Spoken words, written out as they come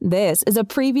This is a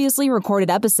previously recorded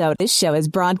episode. This show is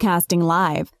broadcasting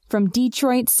live from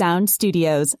Detroit Sound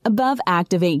Studios above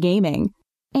Activate Gaming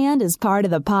and is part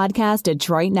of the Podcast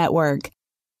Detroit Network.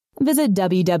 Visit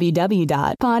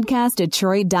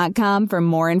www.podcastdetroit.com for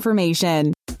more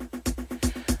information.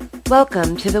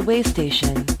 Welcome to the Way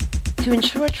Station. To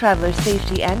ensure traveler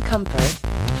safety and comfort,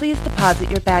 please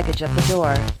deposit your baggage at the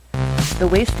door. The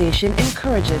Way Station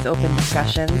encourages open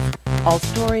discussions. All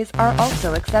stories are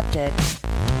also accepted.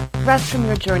 Rest from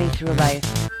your journey through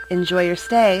life. Enjoy your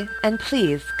stay, and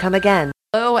please come again.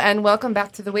 Hello, and welcome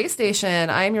back to the Way Station.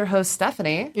 I'm your host,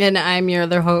 Stephanie. And I'm your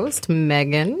other host,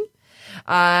 Megan.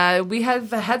 We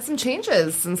have had some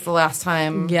changes since the last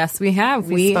time Yes, we have.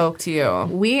 we spoke to you.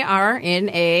 We are in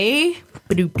a...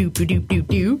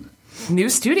 New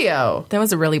studio. That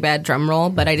was a really bad drum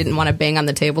roll, but I didn't want to bang on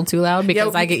the table too loud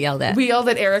because I get yelled at. We yelled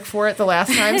at Eric for it the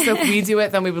last time, so if we do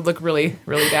it, then we would look really,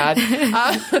 really bad.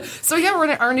 We're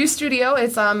in our new studio.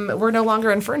 It's we're no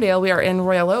longer in Ferndale. We are in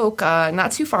Royal Oak,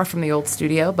 not too far from the old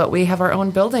studio, but we have our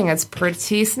own building. It's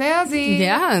pretty snazzy.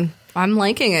 Yeah, I'm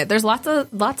liking it. There's lots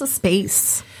of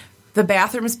space. The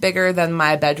bathroom's bigger than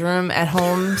my bedroom at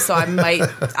home, so I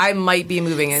might be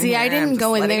moving in. See, here. I didn't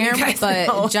go in there, but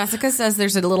know. Jessica says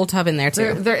there's a little tub in there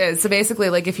too. There is. So basically,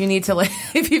 like if you need to,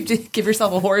 if you have to give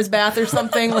yourself a whore's bath or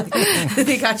something,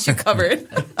 they got you covered.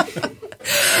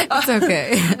 It's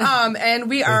okay. And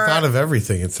we are. They thought of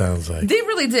everything. It sounds like They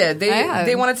really did.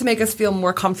 They wanted to make us feel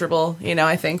more comfortable.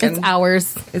 I think It's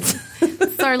ours. It's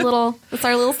It's our little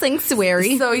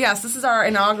sanctuary. So yes, this is our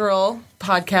inaugural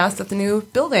podcast at the new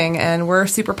building, and we're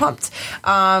super pumped.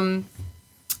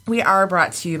 We are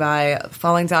brought to you by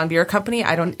Falling Down Beer Company.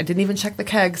 I didn't even check the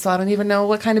keg, so I don't even know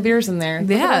what kind of beer's in there.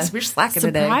 Look at us, we're slacking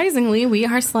today. Surprisingly, we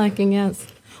are slacking. Yes.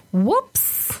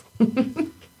 Whoops.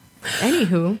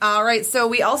 Anywho, all right. So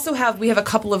we also have a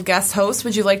couple of guest hosts.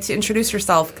 Would you like to introduce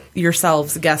yourselves,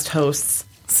 guest hosts?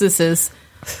 Sisses.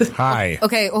 hi.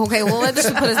 Okay. Well, let's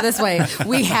just put it this way: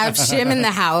 we have Shim in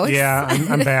the house. Yeah,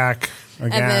 I'm back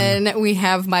again. And then we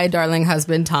have my darling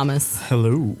husband, Thomas.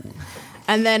 Hello.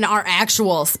 And then our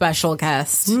actual special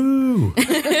guest. Woo.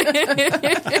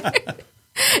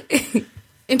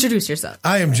 Introduce yourself.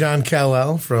 I am John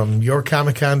Kal-El from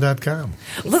yourcomiccon.com.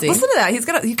 Listen to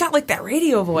that. You got like that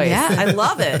radio voice. Yeah. I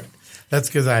love it. That's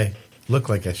because I look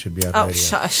like I should be on Oh, radio.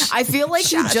 shush. I feel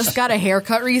like you just got a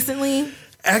haircut recently.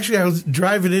 Actually, I was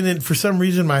driving in, and for some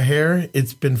reason, my hair,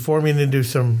 it's been forming into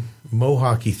some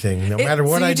mohawky thing. No matter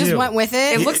what so you I just do. went with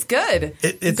it? It looks good.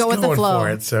 It's Go with the going flow. for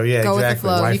it. So, yeah, Go exactly. with the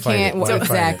flow. Why You fight can't. it? Why fight it?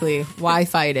 Exactly. Why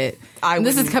fight it? And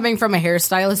this is coming from a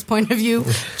hairstylist point of view.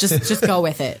 Just go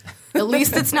with it. At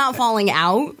least it's not falling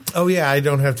out. Oh, yeah, I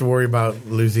don't have to worry about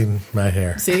losing my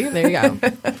hair. See? There you go.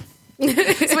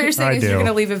 So what you're saying is you're do. going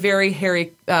to leave a very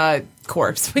hairy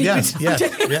corpse. Yes,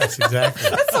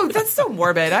 exactly. That's so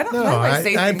morbid. I don't know.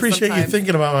 I appreciate you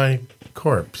thinking about my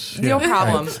corpse. No Yeah.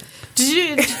 problem.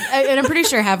 Did you? And I'm pretty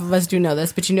sure half of us do know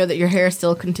this, but you know that your hair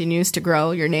still continues to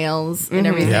grow, your nails and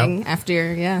everything Yep.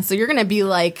 after. Yeah, so you're gonna be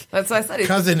like That's what I said.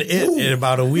 Cousin in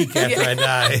about a week after I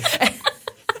die.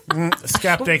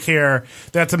 Skeptic here.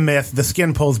 That's a myth. The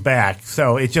skin pulls back,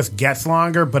 so it just gets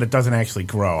longer, but it doesn't actually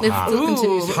grow. it still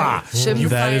continues to grow. Ha.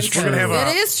 That is true. We're gonna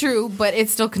have It is true, but it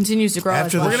still continues to grow. After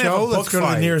as the well. gonna have show, a let's book go to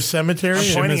the fight. nearest cemetery I'm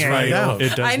and pointing let's at find you. out. It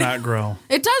does I know. not grow.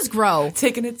 It does grow.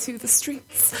 Taking it to the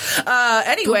streets. Google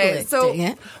Anyway, it, so dang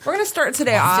it. we're going to start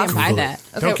today off. Stand by that.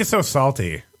 Don't get so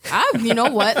salty. You know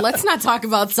what? Let's not talk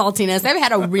about saltiness. I've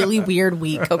had a really weird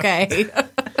week. Okay.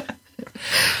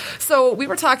 So we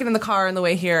were talking in the car on the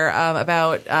way here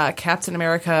about Captain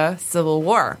America: Civil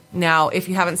War. Now, if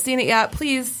you haven't seen it yet,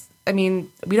 please. I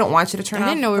mean, we don't want you to turn off.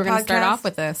 I didn't know we were the going to start podcast. off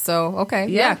with this. So okay,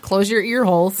 Yeah. yeah. Close your ear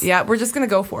holes. Yeah, we're just going to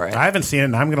go for it. I haven't seen it,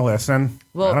 and I'm going to listen.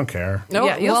 Well- I don't care. No,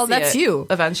 Yeah, you'll well, see that's it you.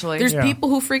 eventually. There's Yeah. people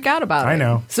who freak out about it. I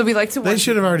know. So we like to. They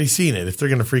should have already seen it. If they're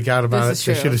going to freak out about it, This is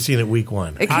they true. should have seen it week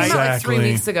one. It came out like 3 Exactly.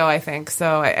 weeks ago, I think.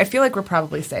 So I feel like we're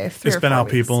probably safe. 3 It's or been 4 out,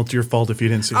 weeks. people. It's your fault if you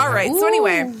didn't see it. All right. So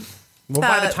anyway, Well,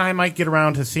 by the time I get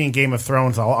around to seeing Game of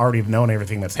Thrones, I'll already have known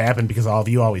everything that's happened because all of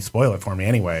you always spoil it for me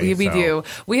anyway. we so. do.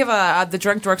 We have the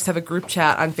Drunk Dorks have a group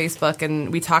chat on Facebook,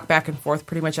 and we talk back and forth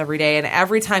pretty much every day. And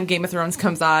every time Game of Thrones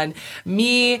comes on,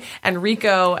 me and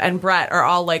Rico and Brett are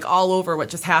all like all over what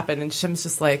just happened, and Shim's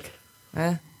just like,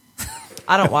 I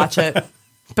don't watch it,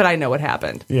 but I know what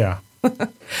happened. Yeah.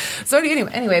 So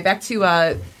anyway, back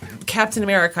to Captain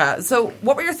America. So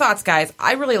what were your thoughts, guys?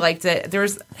 I really liked it.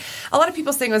 There's a lot of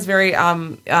people saying it was very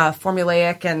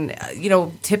formulaic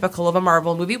and, typical of a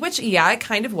Marvel movie, which, it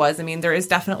kind of was. I mean, there is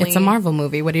definitely... It's a Marvel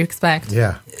movie. What do you expect?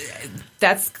 Yeah.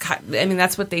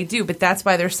 That's what they do, but that's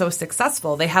why they're so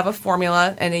successful. They have a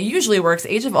formula, and it usually works.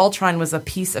 Age of Ultron was a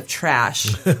piece of trash,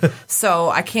 so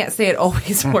I can't say it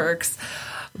always works.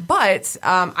 But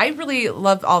I really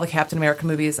loved all the Captain America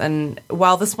movies, and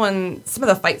while this one, some of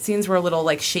the fight scenes were a little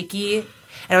shaky, and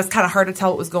it was kind of hard to tell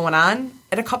what was going on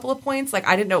at a couple of points.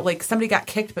 I didn't know, somebody got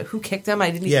kicked, but who kicked him? I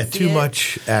didn't even see too it.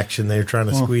 much action. They're trying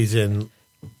to squeeze in.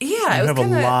 Yeah, it was have a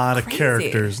kinda lot of crazy.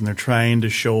 characters, and they're trying to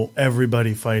show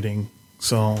everybody fighting.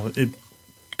 So it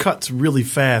cuts really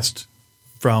fast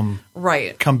from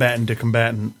combatant to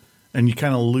combatant, and you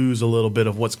kind of lose a little bit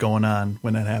of what's going on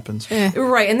when that happens.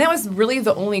 Right, and that was really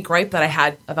the only gripe that I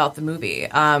had about the movie.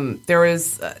 There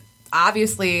was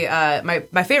obviously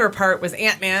my favorite part was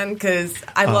Ant-Man, because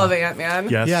I love Ant-Man.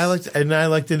 Yes. Yeah, I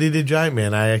liked that he did Giant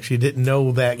Man. I actually didn't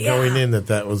know that going in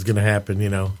that was going to happen.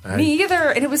 Me either,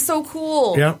 and it was so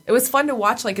cool. Yeah. It was fun to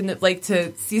watch,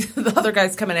 to see the other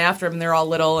guys coming after him. And they're all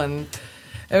little, and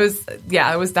it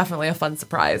was definitely a fun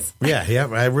surprise. Yeah,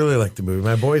 I really liked the movie.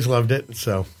 My boys loved it,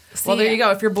 so. Well, there you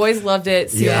go. If your boys loved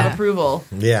it, seal of approval.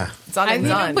 Yeah. It's on and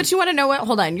done. But you want to know what?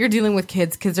 Hold on. You're dealing with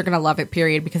kids. Kids are going to love it,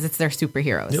 period, because it's their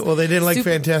superheroes. Well, they didn't like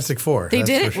Fantastic Four. They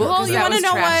did it. Sure. Well, you want to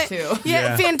know what? Too.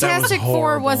 Yeah, Fantastic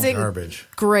Four wasn't garbage.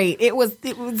 Great. It was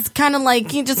kind of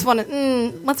like you just want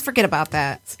to. Let's forget about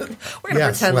that. We're going to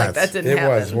pretend like that didn't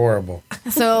happen. It was horrible.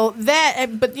 So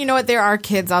but you know what? There are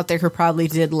kids out there who probably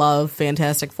did love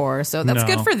Fantastic Four, so that's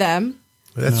good for them.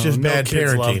 That's just bad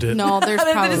kids loved parenting. it. No, there's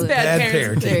probably bad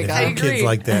parenting. There you go. I If kids agree.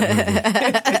 like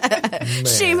that movie.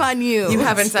 Shame on you. You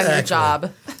haven't done your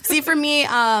job. See, for me,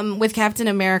 with Captain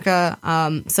America,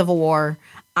 Civil War,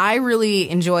 I really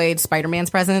enjoyed Spider-Man's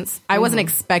presence. I wasn't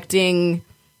expecting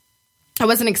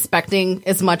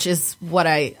as much as what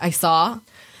I saw.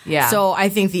 Yeah. So I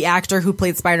think the actor who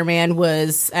played Spider-Man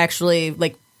was actually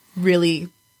really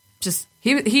just.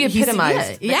 He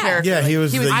epitomized the character. Yeah, he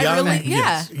was the young,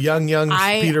 really- young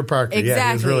Peter Parker. Exactly. Yeah,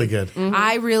 he was really good. Mm-hmm.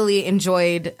 I really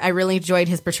enjoyed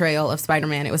his portrayal of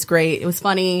Spider-Man. It was great. It was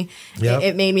funny. Yep.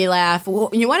 It made me laugh. Well,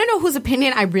 you want to know whose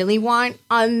opinion I really want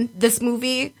on this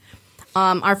movie?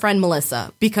 Our friend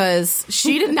Melissa, because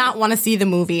she did not want to see the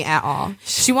movie at all.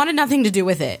 She wanted nothing to do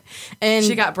with it, and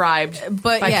She got bribed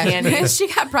But by yeah, candy. she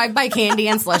got bribed by candy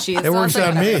and slushies. It works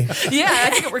on me. Yeah, I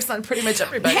think it works on pretty much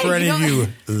everybody. For any you of know- you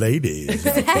ladies.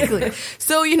 Exactly.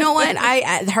 So you know what?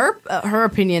 Her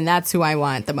opinion. That's who I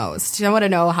want the most. I want to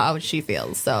know how she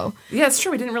feels. So Yeah, it's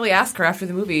true. We didn't really ask her after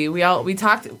the movie. We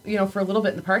talked, for a little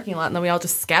bit in the parking lot, and then we all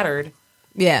just scattered.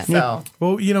 yeah. So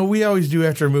Well, we always do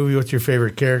after a movie, what's your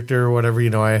favorite character or whatever.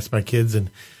 I ask my kids, and,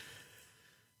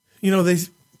 they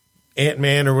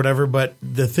Ant-Man or whatever, but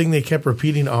the thing they kept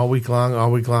repeating all week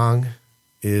long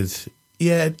is,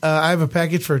 I have a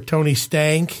package for Tony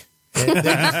Stank.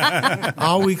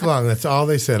 All week long. That's all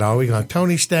they said all week long.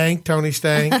 Tony Stank. Yeah.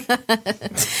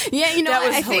 That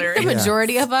was I think the hilarious.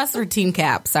 majority of us are Team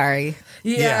Cap. Sorry.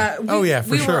 Yeah. For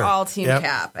we sure. were all Team Yep.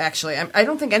 Cap, actually. I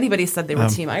don't think anybody said they were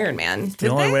Team Iron Man. Did The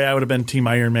only they? way I would have been Team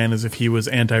Iron Man is if he was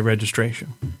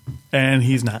anti-registration, and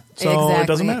he's not. So exactly. it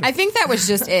doesn't matter. I think that was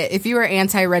just it. If you were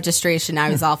anti-registration, I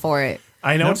was all for it.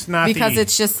 I know it's not Because the,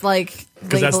 it's just like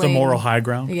because that's the labeling- moral high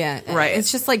ground. Yeah. Right.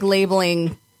 It's just like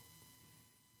labeling.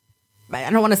 I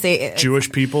don't want to say it.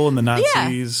 Jewish people and the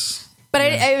Nazis. But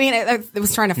I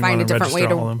was trying to You find a wanna different way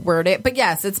register to all of them? word it. But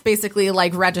yes, it's basically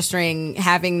like registering,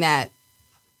 having that.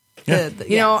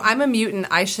 I'm a mutant.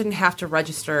 I shouldn't have to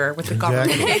register with the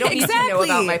government. Exactly. They don't need to know Exactly.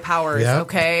 about my powers, Yep.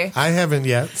 okay? I haven't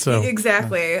yet, so.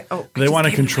 Exactly. Oh, I They just want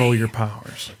to gave it control away. your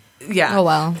powers. Yeah. Oh,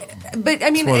 well. But I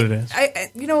mean, what it is.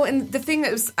 And the thing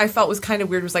that I felt was kind of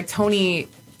weird was like Tony,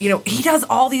 he does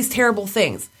all these terrible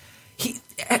things.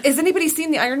 Has anybody seen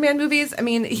the Iron Man movies? I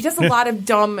mean, he does a lot of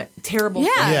dumb, terrible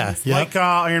things. Yeah. like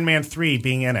Iron Man 3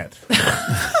 being in it.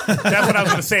 That's what I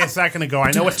was going to say a second ago. I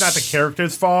know it's not the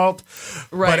character's fault,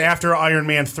 Right. but after Iron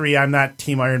Man 3, I'm not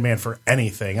Team Iron Man for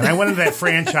anything. And I went into that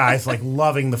franchise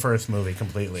loving the first movie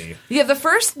completely. Yeah, the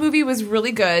first movie was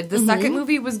really good. The second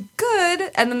movie was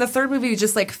good, and then the third movie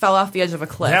just fell off the edge of a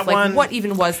cliff. That one- what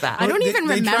even was that? I don't even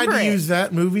They tried remember to it. use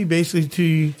that movie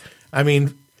basically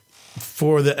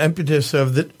for the impetus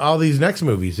of all these next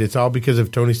movies. It's all because of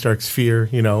Tony Stark's fear,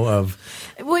 of,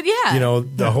 Well, yeah.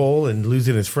 the whole and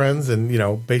losing his friends and,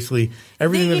 basically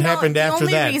everything that happened after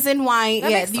that.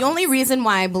 The only reason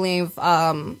why I believe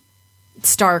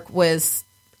Stark was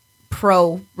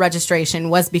pro-registration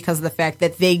was because of the fact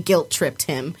that they guilt-tripped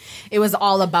him. It was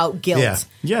all about guilt. Yeah.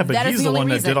 Yeah, but That is he's the only one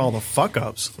that reason. did all the fuck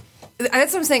ups.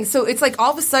 That's what I'm saying. So it's like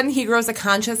all of a sudden he grows a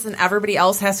conscience and everybody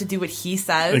else has to do what he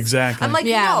says. Exactly. I'm like,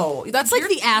 no. That's like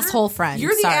the asshole friend.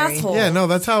 You're the asshole. Yeah, no,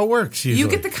 that's how it works usually. You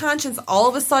get the conscience all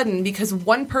of a sudden because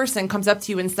one person comes up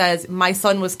to you and says, my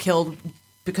son was killed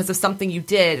because of something you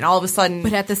did. And all of a sudden...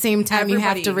 But at the same time, you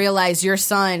have to realize your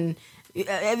son...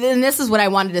 And this is what I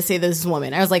wanted to say to this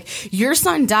woman. I was like, your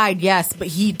son died, yes, but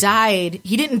he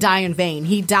didn't die in vain.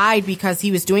 He died because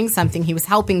he was doing something. He was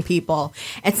helping people.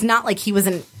 It's not like he was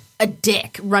a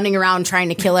dick running around trying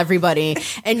to kill everybody.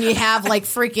 And you have like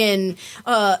freaking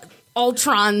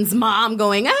Ultron's mom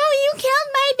going, "Oh, you killed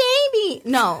my baby."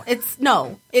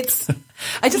 It's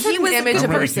I just had an image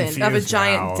of a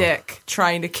giant now. dick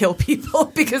trying to kill people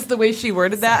because the way she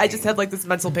worded that, I just had like this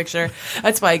mental picture.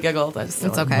 That's why I giggled. I just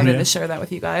wanted to share that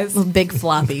with you guys. big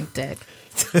floppy dick.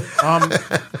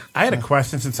 I had a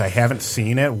question since I haven't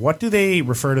seen it. What do they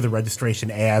refer to the registration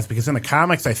as? Because in the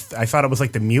comics, I thought it was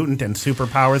like the Mutant and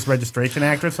Superpowers Registration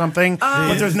Act or something.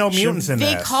 But there's no mutants in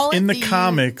They that. call it In the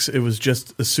comics, it was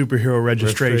just a superhero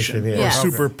registration, Registration, yeah. or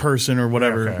super person or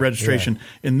whatever Okay. registration.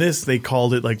 In this, they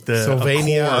called it like the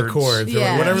Sylvania Accords, or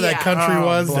Yeah. whatever that Yeah. country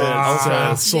was.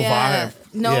 Slovak. Yeah.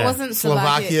 No, Yeah. it wasn't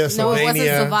Slovakia, Slovakia. No, it wasn't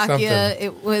Slovenia, Slovakia. something.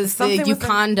 It was Something the with the-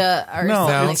 Uganda or No,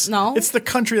 something. No, it's the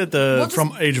country that We'll just-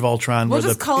 from Age of Ultron We'll where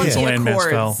just the call it the landmass Accords.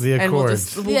 fell. The And we'll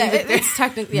Accords. just yeah, it's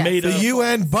technically yes. Made The up.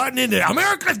 UN button into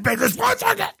America's biggest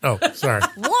market. Oh, sorry.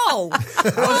 Whoa!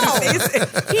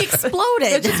 He It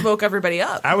exploded. just woke everybody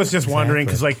up. I was just wondering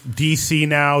because like DC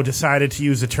now decided to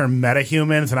use the term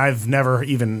metahumans, and I've never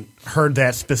even heard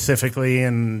that specifically.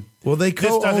 And Well, they this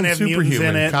co-own doesn't have mutants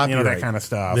Superhuman, in it, copyright. that kind of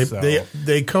stuff. They, so.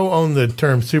 they co-own the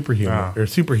term superhuman or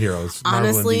superheroes. Marvel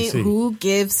and Honestly, DC. who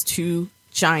gives two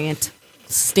giant,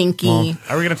 stinky?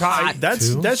 Are we going to talk? That's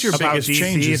your About biggest DC?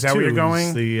 change. Is that where you're too, going?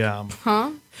 is The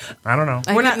I don't know.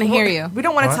 I didn't hear you. We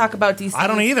don't want to talk about DC. I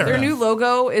don't either. Their new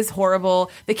logo is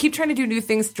horrible. They keep trying to do new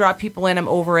things to draw people in. I'm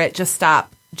over it. Just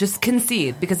stop. Just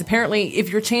concede. Because apparently, if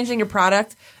you're changing your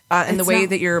product and the It's way not-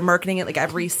 that you're marketing it like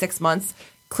every 6 months,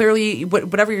 clearly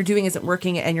whatever you're doing isn't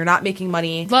working and you're not making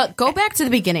money. Look, go back to the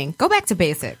beginning. Go back to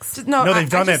basics. Just, No, they've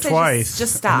done I that just say twice.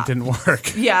 Just stop. And it didn't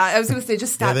work. Yeah, I was going to say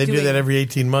just stop. Yeah, they do doing that every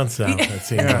 18 months now, it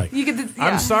seems like. You could, yeah.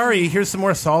 I'm sorry. Here's some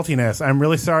more saltiness. I'm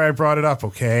really sorry I brought it up.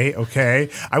 Okay.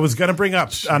 I was going to bring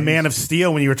up Man of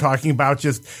Steel when you were talking about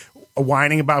just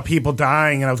whining about people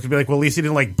dying, and I was going to be like, well, at least he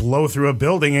didn't like blow through a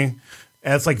building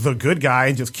as like the good guy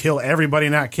and just kill everybody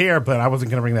and not care. But I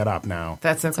wasn't going to bring that up now.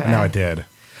 That's okay. Now I did.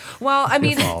 Well, I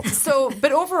mean, fault.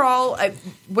 but overall,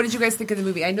 what did you guys think of the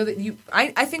movie? I know that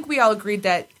I think we all agreed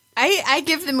that. I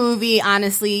give the movie,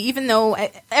 honestly, even though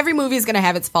every movie is going to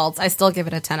have its faults, I still give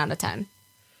it a 10 out of 10.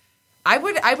 I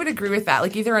would agree with that.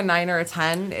 Like either a 9 or a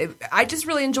 10. I just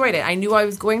really enjoyed it. I knew I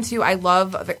was going to. I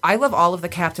love all of the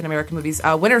Captain America movies.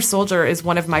 Winter Soldier is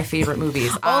one of my favorite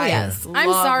movies. Oh, yes.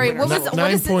 I'm sorry. What was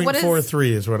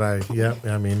 9.43 is what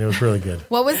I mean, it was really good.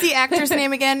 What was the actor's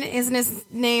name again? Isn't his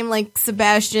name like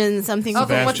Sebastian something? Oh,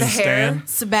 the one with the Sebastian hair. Stan?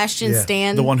 Sebastian Yeah.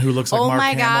 Stan. The one who looks like oh Mark my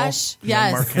Hamill. gosh. Young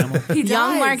Yes. Mark Hamill. He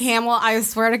Young does. Mark Hamill. I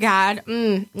swear to God.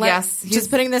 Yes, he's-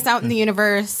 Just putting this out in the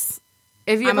universe.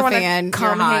 If you I'm ever a want fan. to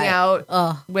come You're hot. hang out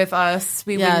Ugh. with us,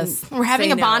 we Yes. wouldn't We're having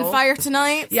say a no. bonfire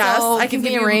tonight. Yes, so I can give me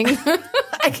give a you- ring.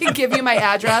 I can give you my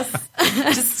address.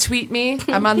 Just tweet me.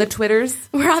 I'm on the Twitters.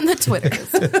 We're on the Twitters.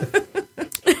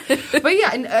 But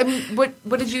yeah, and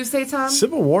what did you say, Tom?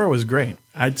 Civil War was great.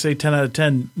 I'd say 10 out of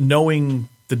 10, knowing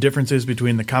the differences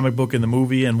between the comic book and the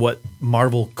movie and what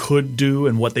Marvel could do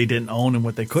and what they didn't own and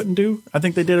what they couldn't do. I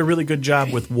think they did a really good job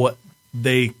with what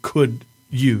they could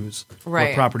use, Right.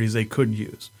 what properties they could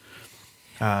use.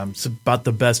 It's about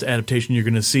the best adaptation you're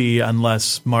going to see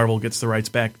unless Marvel gets the rights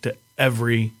back to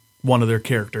every one of their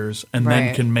characters and then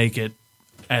Right. can make it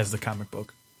as the comic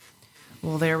book.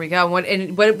 Well, there we go.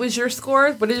 What was your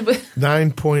score? What did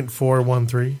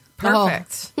 9.413.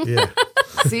 perfect? Yeah.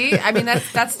 See, I mean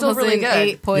that's still really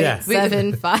good.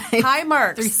 8.75. High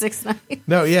marks. 369.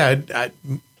 No, yeah.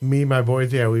 Me, my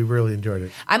boys, yeah, we really enjoyed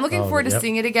it. I'm looking forward to yep.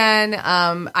 seeing it again.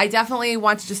 I definitely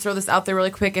want to just throw this out there really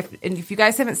quick. If you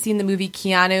guys haven't seen the movie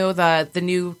Keanu, the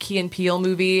new Key and Peele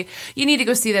movie, you need to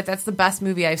go see that. That's the best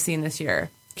movie I've seen this year.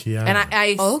 Keanu. And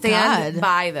I Oh, stand God.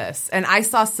 by this. And I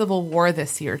saw Civil War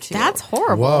this year too. That's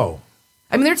horrible. Whoa.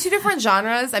 I mean, they're two different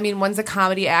genres. I mean, one's a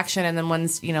comedy action, and then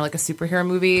one's like a superhero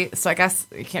movie. So I guess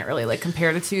you can't really like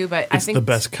compare the two. But I It's think the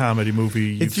best comedy movie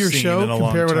you've It's your seen show. in a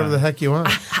long Compare whatever time. the heck you want.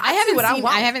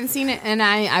 I haven't seen it, and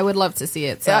I would love to see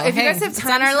it. So if you guys have it's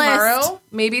time on our tomorrow, list.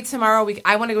 maybe tomorrow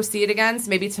I want to go see it again. So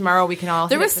maybe tomorrow we can all.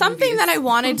 There hit was the something movies. that I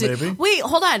wanted to. Maybe. Wait,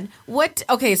 hold on. What?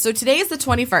 Okay, so today is the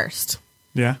 21st.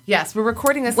 Yeah. Yes, we're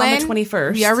recording this on the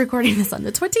 21st. We are recording this on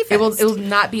the 25th. It will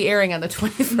not be airing on the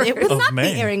 21st. It will not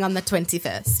May. be airing on the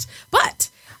 21st. But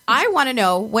I want to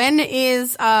know, when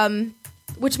is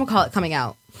whatchamacallit coming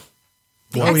out?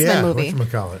 The X-Men movie.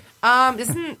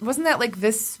 Whatchamacallit? Wasn't that like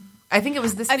this? I think it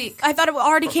was this week. I thought it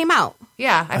already came out.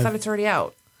 Yeah, I thought it's already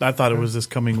out. I thought it was this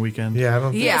coming weekend. Yeah, I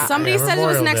don't think Yeah. Somebody said it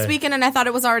was Memorial next Day. weekend, and I thought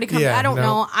it was already coming. Yeah, I don't no.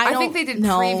 know. I think they did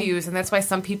previews, and that's why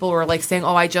some people were like saying,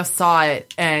 "Oh, I just saw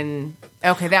it," and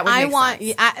okay, that would make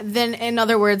sense. Then, in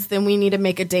other words, then we need to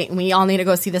make a date, and we all need to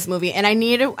go see this movie. And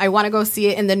I want to go see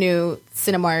it in the new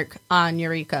Cinemark on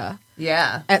Eureka.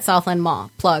 Yeah, At Southland Mall.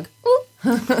 Plug.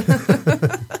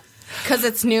 Because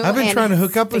it's new. I've been and trying to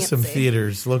hook up with fancy. some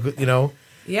theaters. Local, you know,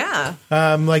 yeah.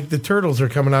 like the Turtles are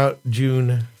coming out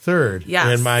June 3rd. Yes.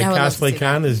 And my I would love to cosplay see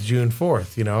con is June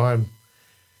 4th. You know, I'm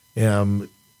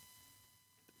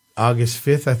August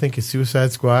 5th, I think, is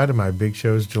Suicide Squad, and my big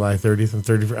show is July 30th and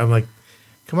 31st. I'm like,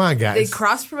 come on, guys. They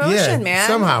cross promotion, yeah, man.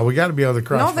 Somehow we got to be able to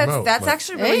cross No, promote. that's but-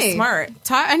 actually really smart.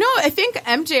 I know. I think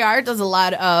MJR does a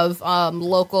lot of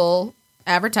local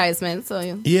advertisements. So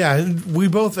Yeah, and we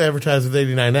both advertise with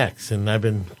 89X, and I've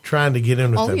been trying to get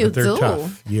in with Oh, them, you but they're do?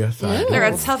 tough. Yes, I do. They're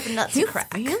a tough nut to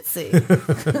crack. fancy.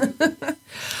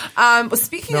 Well,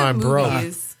 speaking No, of I'm broke.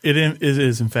 movies, It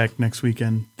is in fact next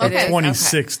weekend. Okay.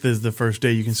 26th is the first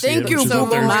day you can see Thank it. you which is so a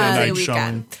Thursday much. night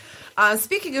weekend. showing.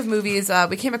 Speaking of movies,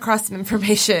 we came across some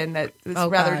information that was Oh,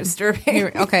 rather God.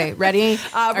 disturbing. Okay, ready?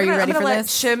 Are you ready I'm for gonna let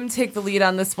this? Shim take the lead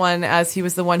on this one, as he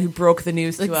was the one who broke the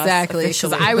news to us. Exactly, because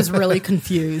officially. I was really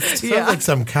confused. Sounds like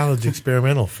some college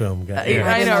experimental film guy. Yeah.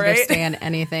 I I didn't know, right? understand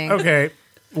anything. Okay.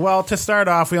 Well, to start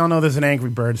off, we all know there's an Angry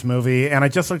Birds movie, and I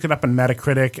just looked it up on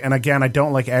Metacritic. And again, I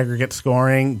don't like aggregate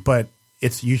scoring, but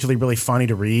it's usually really funny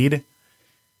to read.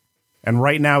 And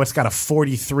right now, it's got a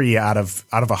 43 out of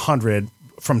 100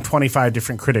 from 25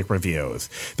 different critic reviews.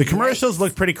 The commercials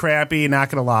look pretty crappy, not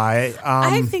going to lie.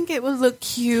 I think it would look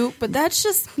cute, but that's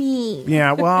just me.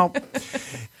 Yeah, well,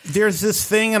 there's this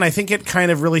thing, and I think it kind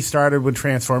of really started when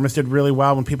Transformers did really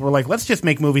well, when people were like, let's just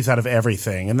make movies out of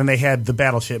everything. And then they had the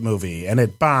Battleship movie, and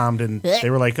it bombed, and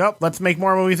they were like, oh, let's make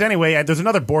more movies anyway. There's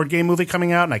another board game movie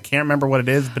coming out, and I can't remember what it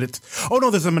is, but it's, oh no,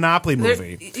 there's a Monopoly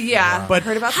movie. Yeah, But-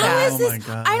 heard about How that. is Oh this? my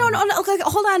God. I don't know. Okay,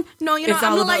 hold on. No, you know, It's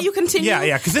I'm all going to let about- you continue.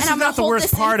 Yeah, 'cause this and is I'm gonna not the hold worst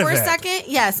this in part of for it. a second.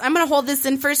 Yes, I'm going to hold this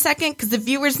in for a second because the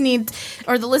viewers need,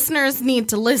 or the listeners need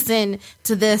to listen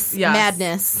to this Yes.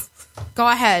 madness. Go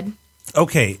ahead.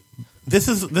 Okay, this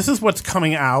is what's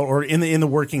coming out, or in the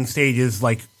working stages,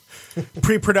 like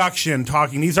pre-production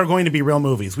talking. These are going to be real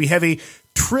movies. We have a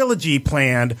trilogy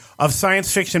planned of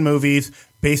science fiction movies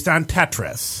based on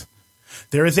Tetris.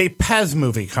 There is a Pez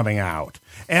movie coming out,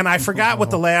 and I forgot what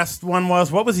the last one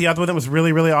was. What was the other one that was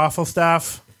really, really awful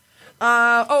stuff?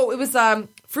 It was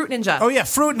Fruit Ninja. Oh yeah,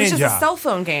 Fruit Ninja. Which is a cell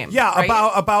phone game. Yeah,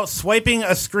 right? about swiping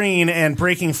a screen and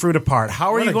breaking fruit apart.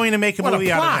 How are you going to make a What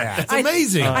movie out of plot. that? It's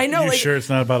amazing. I know. You Like, sure it's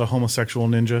not about a homosexual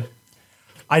ninja?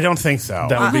 I don't think so.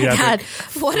 That would Oh be my God. epic.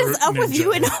 What is Fruit up with Ninja.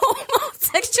 you and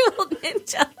homosexual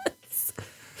ninjas?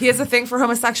 he has a thing for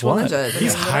homosexual What? ninjas.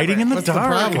 He's hiding in the What's the dark,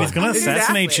 problem? and he's going to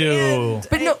assassinate Exactly. you.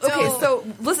 But no, okay. So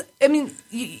listen. I mean,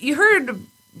 you heard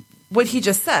what he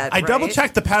just said. I right? double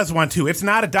checked the Pez one too. It's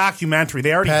not a documentary.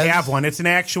 They already Pez? have one. It's an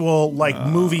actual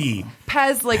movie.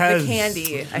 Pez, like Pez. the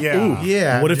candy. I Yeah. think.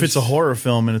 Yeah. What if just- it's a horror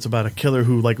film and it's about a killer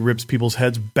who like rips people's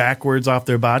heads backwards off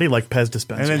their body like Pez And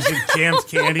dispensers? then just jams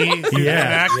candy. through their yeah,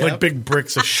 neck. like big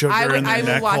bricks of sugar I would- in their I would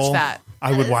neck watch hole. that.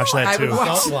 I would watch that I too. would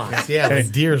watch Salt blocks. Yeah, the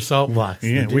deer salt blocks.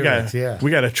 Yeah, The we deer got ones, yeah. we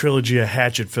got a trilogy of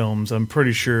Hatchet films. I'm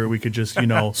pretty sure we could just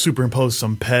superimpose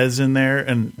some Pez in there,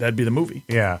 and that'd be the movie.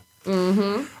 Yeah.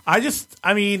 Mm-hmm.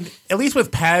 I mean, at least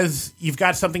with Pez, you've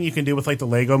got something you can do with like the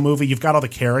Lego movie. You've got all the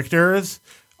characters,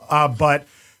 but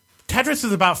Tetris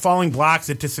is about falling blocks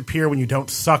that disappear when you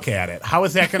don't suck at it. How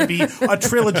is that going to be a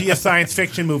trilogy of science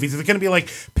fiction movies? Is it going to be like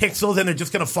pixels and they're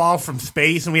just going to fall from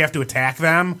space and we have to attack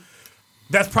them?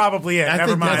 That's probably it. I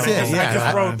Never think mind. that's it. I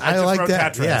just wrote, I like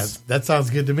that. Tetris. Yeah, that sounds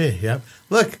good to me. Yeah.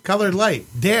 Look, colored light.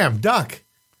 Damn, duck.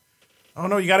 Oh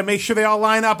no, you got to make sure they all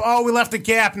line up. Oh, we left a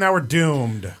gap. Now we're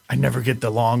doomed. I never get the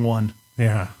long one.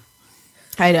 Yeah.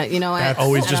 I don't. You know what?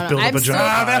 Always I just don't build know. up a I'm giant-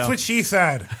 Ah, that's what she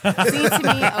said. See, to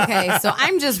me, okay, so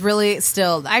I'm just really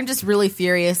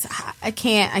furious. I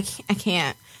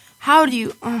can't. How do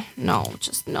you? No,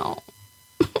 just no.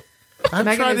 I'm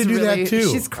Megan trying to is do really- that too.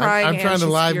 she's crying I'm and trying to she's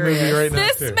live movie furious. right now.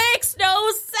 This too. makes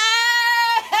no sense.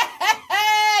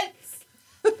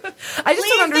 I just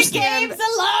don't understand.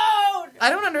 alone. I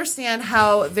don't understand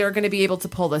how they're going to be able to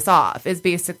pull this off. Is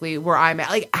basically where I'm at.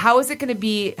 Like, how is it going to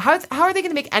be? How are they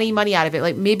going to make any money out of it?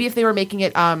 Like, maybe if they were making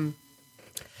it,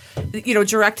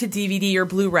 direct to DVD or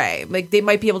Blu-ray. Like they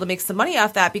might be able to make some money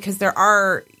off that because there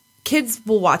are kids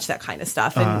will watch that kind of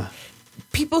stuff, and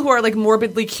people who are like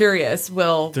morbidly curious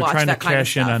will watch that kind of stuff. They're trying to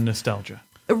cash in on nostalgia.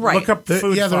 Right. Look up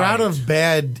food. They're out finds. of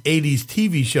bad 80s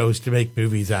TV shows to make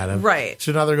movies out of. Right.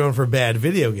 So now they're going for bad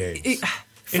video games.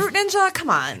 Fruit Ninja, come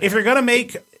on. If you're gonna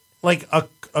make like a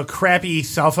crappy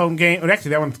cell phone game, well,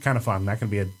 actually that one's kind of fun. I'm not gonna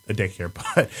be a dick here, but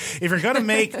if you're gonna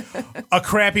make a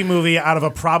crappy movie out of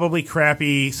a probably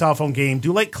crappy cell phone game,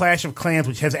 do like Clash of Clans,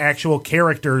 which has actual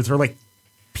characters or like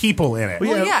people in it.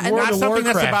 Well, yeah, and World not of something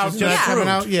that's Warcraft, about isn't just that coming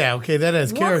fruit. out? Yeah, okay, that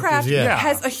has Warcraft characters. Yeah,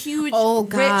 has a huge,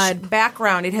 God. rich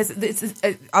background. It has it's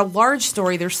a large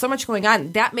story. There's so much going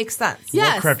on. That makes sense.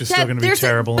 Yes, Warcraft is still going to be there's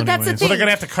terrible but that's the anyways. thing. Well, they're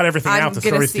gonna have to cut everything I'm out. The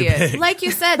gonna story's too see it. big. Like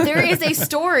you said, there is a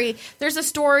story. There's a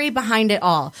story behind it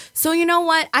all. So you know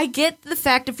what? I get the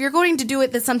fact if you're going to do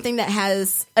it, that's something that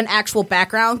has an actual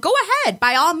background. Go ahead,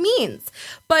 by all means.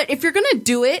 But if you're going to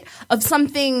do it of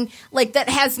something like that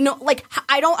has no, like,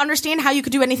 I don't understand how you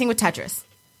could do anything with Tetris.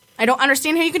 I don't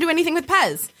understand how you can do anything with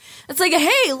Pez. It's like,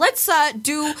 hey, let's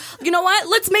do. You know what?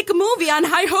 Let's make a movie on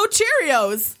Hi-Ho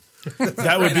Cheerios.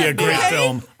 That would be a great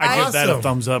film. I give that a Awesome.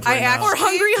 thumbs up right now. Or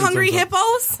Hungry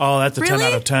Hippos. Oh, that's a 10 Really?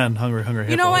 out of 10. Hungry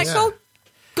Hippos. You know what?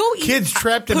 Go eat. kids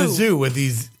trapped in a poo. zoo with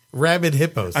these rabid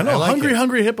hippos. I know like it.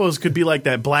 Hungry Hippos could be like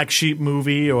that Black Sheep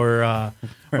movie or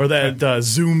that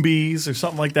Zombies or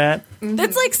something like that.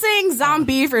 That's like saying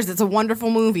Zombievers. It's a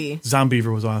wonderful movie.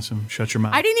 Zombiever was awesome. Shut your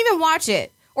mouth. I didn't even watch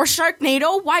it. Or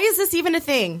Sharknado. Why is this even a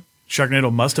thing?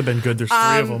 Sharknado must have been good. There's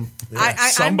 3 of them.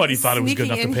 Somebody I'm thought it was good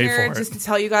enough to sneaking pay in here for it. Just to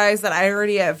tell you guys that I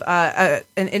already have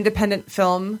an independent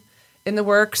film in the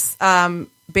works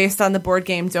based on the board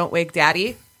game Don't Wake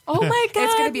Daddy. Oh my god!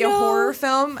 It's going to be a horror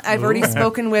film. I've already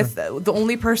spoken with the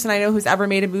only person I know who's ever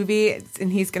made a movie,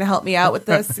 and he's going to help me out with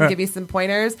this and give you some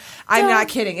pointers. I'm not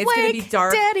kidding. It's going to be wake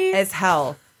dark Daddy. as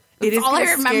hell. It is all I going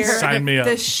to remember. scare Sign me up.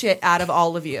 the shit out of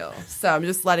all of you. So I'm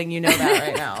just letting you know that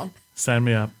right now. Sign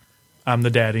me up. I'm the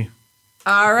daddy.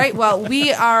 All right. Well,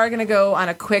 we are going to go on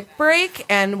a quick break,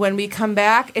 and when we come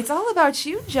back, it's all about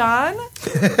you, John.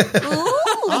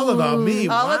 All about me.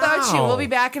 All about you. Wow. We'll be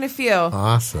back in a few.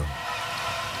 Awesome.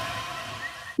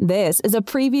 This is a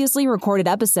previously recorded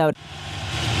episode.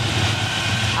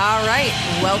 All right.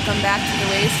 Welcome back to the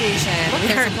Way Station. Look,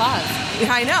 there's applause.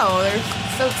 I know. They're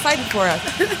so excited for us.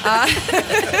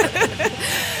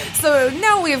 So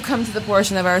now we have come to the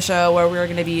portion of our show where we're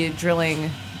going to be drilling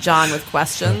John with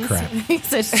questions. Oh, crap. He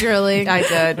said drilling. I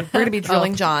did. We're going to be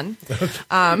drilling John.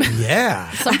 Yeah.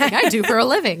 Something I do for a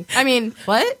living. I mean,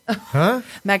 what?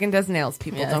 Megan does nails,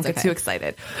 people. Yeah, Don't it's get okay. too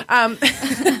excited.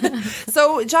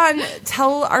 So, John,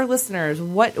 tell our listeners,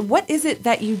 what is it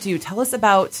that you do? Tell us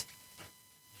about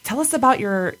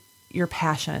your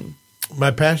passion.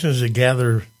 My passion is to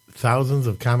gather thousands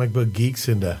of comic book geeks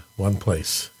into one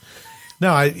place.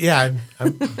 No, I'm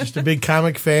just a big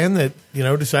comic fan that,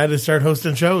 decided to start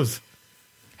hosting shows.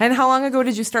 And how long ago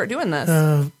did you start doing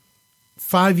this?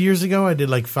 5 years ago, I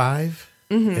did like 5.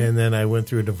 And then I went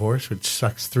through a divorce, which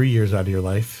sucks 3 years out of your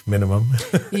life, minimum.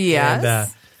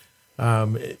 Yes.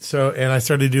 And I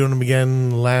started doing them again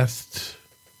last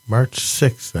March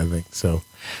 6th, I think. So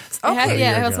Okay. I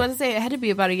year was ago. about to say it had to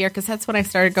be about a year because that's when I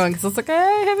started going. Because I was like, I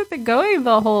haven't been going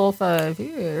the whole 5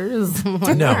 years.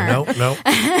 no.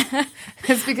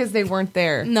 It's because they weren't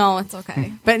there. No, it's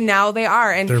okay. But now they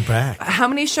are. And They're back. how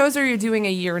many shows are you doing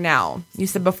a year now? You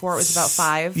said before it was about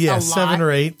 5. Yeah, A 7 lot.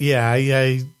 or 8. Yeah,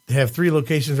 I have 3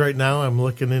 locations right now. I'm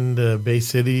looking into Bay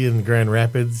City and Grand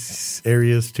Rapids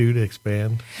areas too to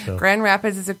expand. So. Grand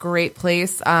Rapids is a great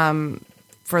place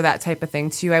for that type of thing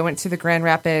too. I went to the Grand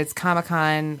Rapids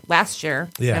Comic-Con last year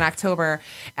in October,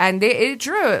 and it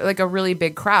drew like a really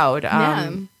big crowd.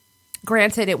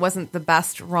 Granted, it wasn't the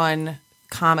best run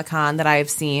Comic-Con that I've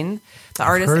seen. The I've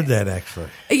artist heard that actually.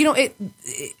 I'm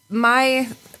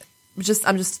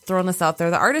just throwing this out there.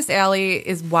 The Artist Alley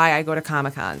is why I go to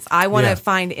Comic-Cons. I want to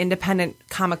find independent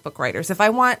comic book writers. If I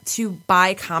want to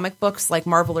buy comic books like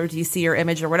Marvel or DC or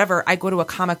Image or whatever, I go to a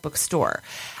comic book store.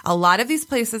 A lot of these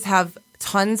places have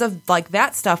tons of like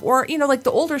that stuff, or like the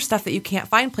older stuff that you can't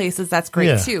find places. That's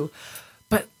great too.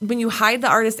 But when you hide the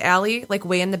Artist Alley like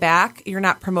way in the back, you're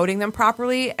not promoting them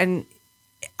properly. And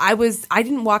I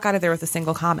didn't walk out of there with a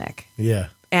single comic. Yeah.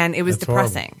 And it was That's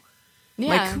depressing. Yeah.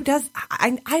 Like, who does?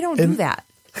 I don't do that.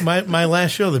 My last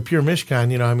show, the Pure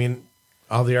Mishcon,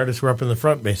 all the artists were up in the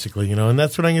front basically, and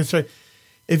that's what I'm going to say.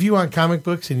 If you want comic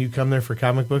books and you come there for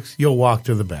comic books, you'll walk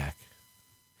to the back.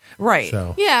 Right.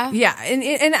 So Yeah. Yeah.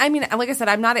 And I mean, like I said,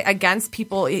 I'm not against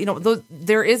people.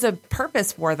 There is a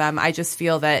purpose for them. I just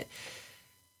feel that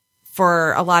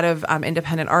for a lot of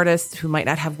independent artists who might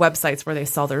not have websites where they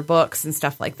sell their books and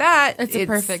stuff like that, It's a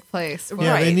perfect place.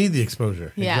 Yeah, Right. they need the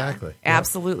exposure. Yeah. Exactly. Yep.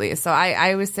 Absolutely. So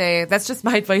I always say that's just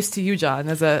my advice to you, John,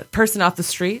 as a person off the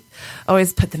street.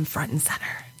 Always put them front and center.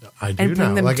 I do and bring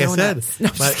now. them Like donuts. I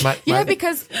said, Yeah,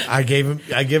 because I gave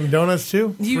him donuts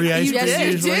too. Free ice you cream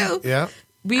did, usually. too. Yeah.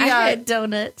 We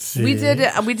donuts. we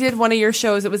did one of your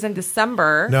shows. It was in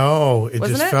December. No, it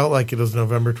Wasn't just it? felt like it was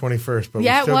November 21st, but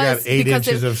Yeah, we it still was, got 8 because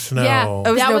inches it- of snow. yeah.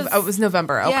 It was, That was- it was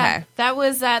November. Okay. Yeah, that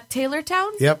was at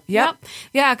Taylortown. Yep. Yep.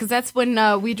 Yeah, because that's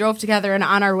when we drove together, and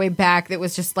on our way back, it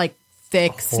was just like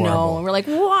thick snow, Horrible. and we're like,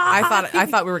 "Wow!" I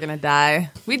thought we were gonna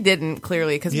die. We didn't,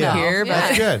 clearly, because Yeah. we're here, That's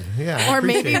but good. Yeah. I or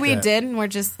maybe appreciate we that. did, and we're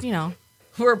just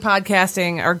we're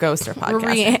podcasting. Our ghosts are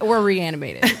podcasting. we're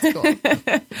reanimated. It's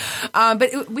cool.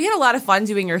 But we had a lot of fun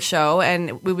doing your show,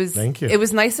 and Thank you. it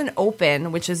was nice and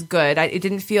open, which is good. It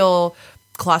didn't feel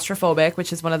claustrophobic,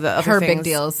 which is one of the other Her things. big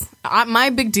deals. My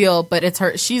big deal, but it's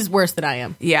her. She's worse than I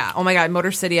am. Yeah. Oh my God.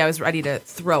 Motor City, I was ready to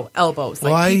throw elbows.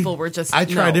 Like Well, people were just. I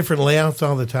try no. different layouts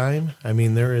all the time. I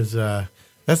mean, there is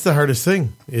that's the hardest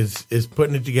thing is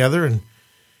putting it together and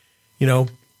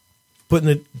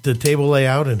putting the table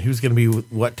layout and who's going to be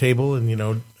what table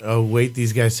and oh wait,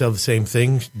 these guys sell the same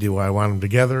thing. Do I want them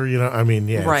together? I mean,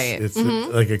 yeah, Right. It's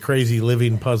like a crazy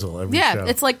living puzzle. Every Yeah, show.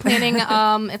 it's like planning.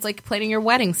 It's like planning your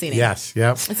wedding seating. yes,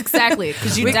 yep. It's exactly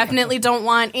because you definitely don't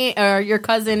want your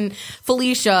cousin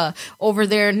Felicia over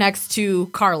there next to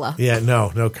Carla. Yeah,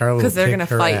 no, Carla, 'Cause they're kick gonna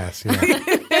her fight. ass, yeah,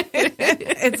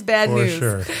 It's bad for news.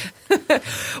 sure.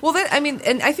 Well,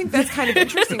 and I think that's kind of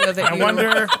interesting, though. That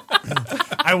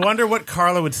I wonder what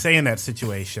Carla would say in that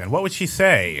situation. What would she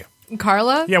say?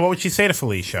 Carla, Yeah, what would she say to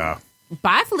Felicia?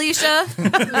 bye, Felicia.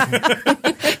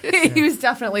 he was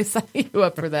definitely setting you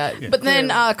up for that. But then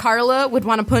Carla would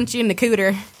want to punch you in the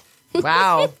cooter.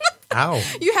 Wow. Ow,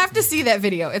 You have to see that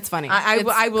video. It's funny. I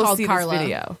It's will called see Carla this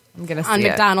video. I'm gonna see on it.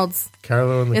 McDonald's.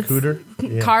 Carla and the It's cooter.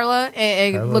 Yeah. Carla,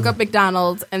 Carla. look up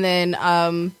McDonald's, and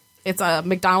then it's a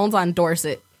McDonald's on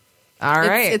Dorset. All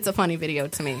right. It's a funny video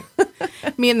to me.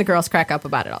 Me and the girls crack up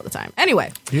about it all the time.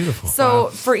 Anyway, Beautiful. So Wow.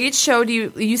 for each show,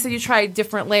 you said you tried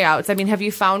different layouts. I mean, have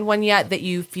you found one yet that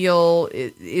you feel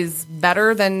is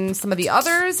better than some of the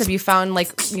others? Have you found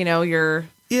your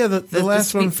Yeah, the last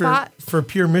sweet one spot? for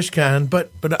Pure Mishcon, but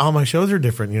all my shows are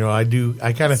different.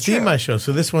 I kind of theme true. my show.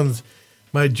 So this one's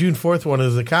my June 4th one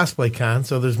is a cosplay con,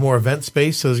 so there's more event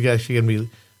space. So there's actually going to be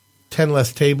 10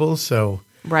 less tables. So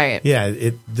right? yeah,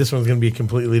 this one's going to be a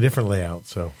completely different layout.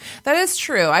 So That is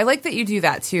true. I like that you do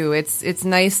that too. It's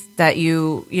nice that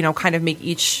you kind of make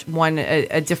each one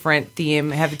a different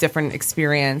theme, have a different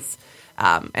experience,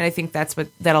 and I think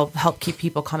that'll help keep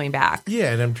people coming back.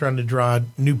 yeah, and I'm trying to draw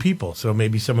new people. So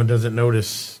maybe someone doesn't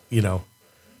notice,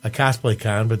 a cosplay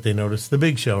con, but they notice the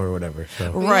big show or whatever.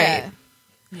 So Right.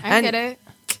 yeah. I And- get it.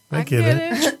 I get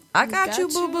it. I got you,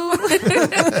 boo boo.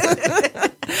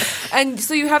 And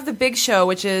so you have the big show,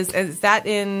 which is that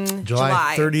in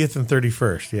July 30th and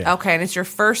 31st. Yeah. Okay, and it's your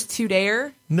first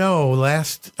 2-dayer? No,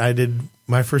 I did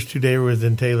my first 2-day was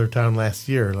in Taylortown last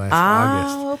August.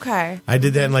 Oh, okay. I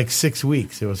did that in like 6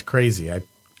 weeks. It was crazy.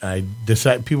 I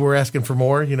decided people were asking for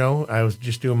more. I was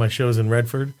just doing my shows in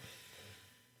Redford,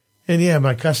 and yeah,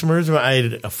 my customers. I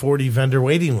had a 40 vendor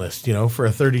waiting list. For a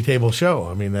 30-table show.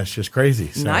 I mean, that's just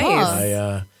crazy. So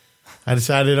Nice. I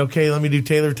decided, okay, let me do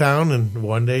Taylortown, and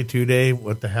 1 day, 2 day,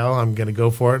 what the hell? I'm going to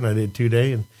go for it, and I did 2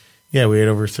 day, and yeah, we had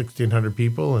over 1,600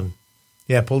 people, and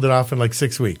yeah, pulled it off in like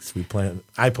 6 weeks.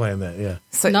 I planned that. Yeah.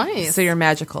 So, Nice. So you're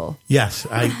magical. Yes,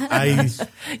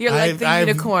 You're like the I have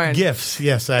unicorn. gifts.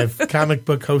 Yes, I have comic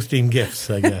book hosting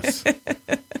gifts. I guess.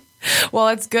 Well,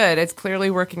 it's good. It's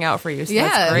clearly working out for you. So Yeah.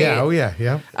 that's great. Yeah. Oh yeah.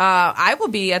 Yeah. I will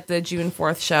be at the June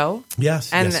 4th show.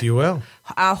 Yes. And- yes, you will.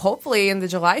 Hopefully in the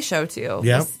July show too.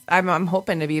 Yep. I'm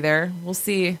hoping to be there. We'll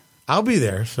see. I'll be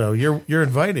there. So you're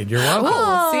invited. You're welcome.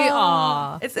 We'll see.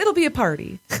 Aw. It'll be a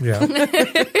party. Yeah.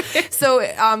 So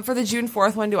for the June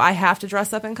 4th one, do I have to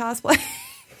dress up in cosplay?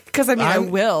 Because I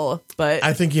will, but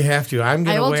I think you have to. I'm I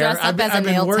gonna will wear. dress up I've been, as a I've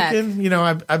been nail tech.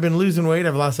 working. I've been losing weight.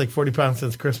 I've lost like 40 pounds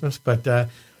since Christmas, but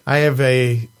I have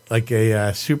a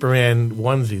Superman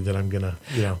onesie that I'm gonna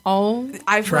Oh,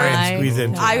 I've try heard. and squeeze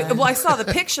into. I saw the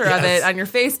picture of Yes. it on your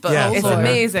Facebook. Yes. It's Oh, Lord.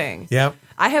 amazing. Yep.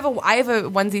 I have a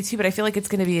onesie too, but I feel like it's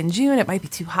going to be in June. It might be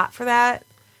too hot for that.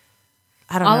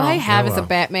 I don't all know. I have is a well.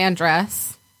 Batman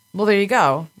dress. Well, there you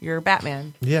go. You're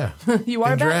Batman. Yeah. You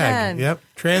are In drag. Batman. Yep.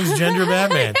 Transgender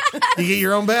Batman. You get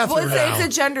your own bathroom Well, now. it's a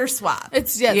gender swap.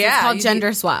 It's Yeah, called you-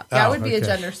 gender swap. That Oh, would be a okay.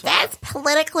 gender swap. That's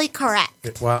politically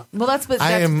correct. Well, Well, that's what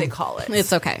I am- they call it.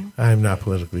 It's okay. I'm not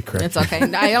politically correct. It's okay.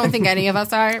 I don't think any of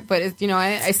us are, but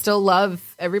I still love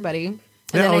everybody.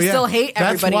 And then they still hate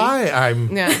everybody. That's why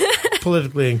I'm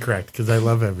politically incorrect, because I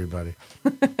love everybody.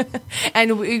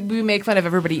 And we make fun of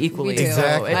everybody equally. We do.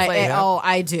 Exactly. So it's like,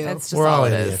 I do. That's just We're all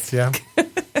it idiots, is. yeah.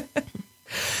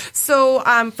 So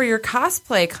for your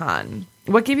cosplay con,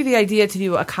 what gave you the idea to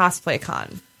do a cosplay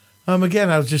con? Again,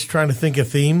 I was just trying to think of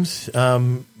themes.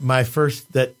 My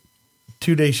first, that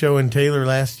 2-day show in Taylor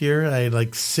last year, I had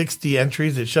like 60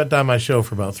 entries. It shut down my show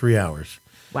for about 3 hours.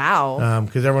 Wow.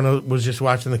 Because everyone was just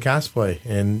watching the cosplay,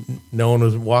 and no one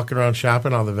was walking around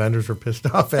shopping. All the vendors were pissed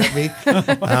off at me.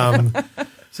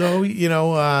 So,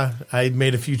 I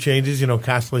made a few changes.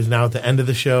 Cosplay's now at the end of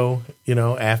the show,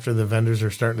 after the vendors are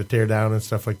starting to tear down and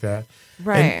stuff like that.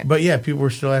 Right. But yeah, people were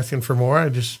still asking for more. I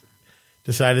just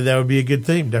decided that would be a good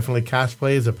thing. Definitely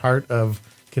cosplay is a part of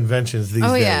conventions these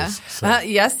days. Yeah. So.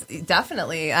 Yes,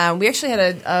 definitely. We actually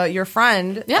had your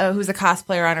friend who's a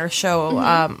cosplayer on our show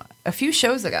a few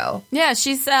shows ago. Yeah,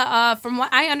 she's from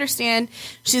what I understand,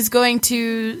 she's going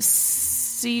to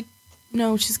she's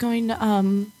going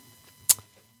to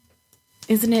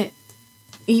isn't it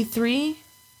E3?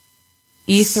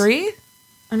 E3?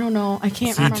 I don't know. I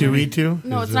can't C2E2?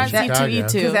 No, Is it's it not Chicago?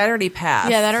 C2E2. Because that already passed.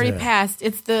 Yeah, that already passed.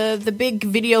 It's the big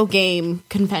video game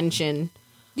convention.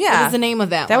 Yeah. What is the name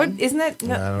of that one? Isn't that don't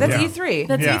that's know. E3.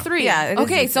 That's Yeah. E3. Yeah, it is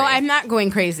Okay, so E3. I'm not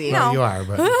going crazy. Well, you are,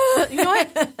 but You know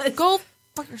what? Go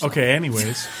fuck yourself. Okay,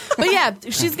 anyways. But yeah,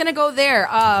 she's gonna go there.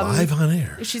 live on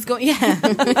air. She's going. Yeah,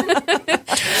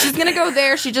 she's gonna go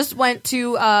there. She just went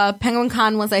to Penguin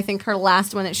Con. Was I think her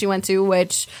last one that she went to,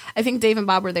 which I think Dave and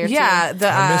Bob were there. Yeah, too. the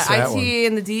I missed that IT one.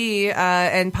 and the D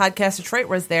and Podcast Detroit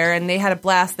was there, and they had a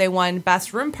blast. They won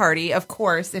Best Room Party, of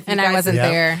course. If you and I guys- wasn't Yeah.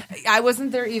 there. I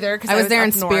wasn't there either because I was there in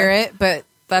up north. spirit, but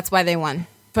that's why they won.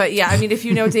 But yeah, I mean, if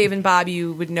you know Dave and Bob,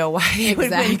 you would know why they would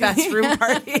win Exactly. Best Room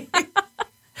Party.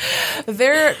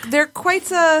 They're quite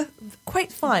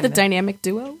fun. The dynamic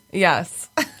duo. Yes.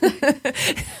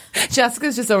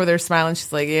 Jessica's just over there smiling.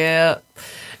 She's like, yeah.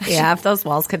 Yeah, if those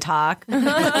walls could talk.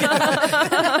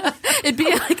 It'd be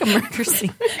like a murder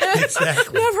scene.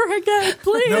 Exactly. Never again,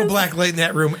 please. No black light in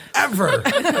that room ever.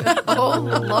 Oh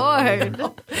Lord,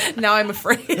 Now I'm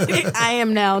afraid. I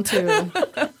am now too.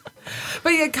 But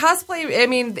yeah, cosplay, I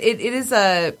mean, it is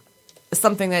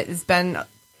something that has been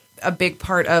a big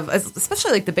part of,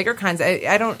 especially like the bigger kinds.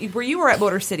 I don't, where you were at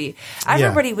Motor City,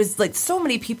 everybody was like, so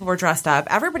many people were dressed up.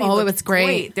 Everybody Oh, it looked was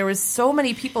great. There was so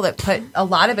many people that put a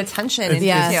lot of attention and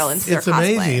Yes. detail into their It's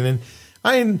cosplay. amazing,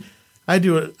 and I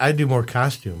do more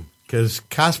costume, because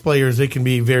cosplayers, they can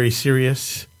be very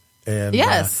serious, and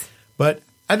Yes. but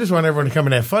I just want everyone to come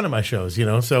and have fun at my shows,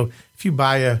 So if you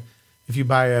buy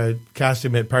a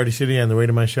costume at Party City on the way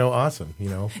to my show, awesome,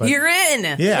 But, You're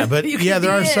in. yeah, but You can yeah,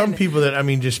 there be are some in. people that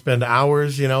just spend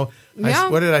hours, Yeah.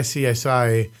 What did I see? I saw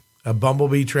a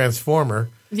Bumblebee Transformer.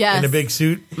 Yes. In a big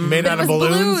suit made out It of was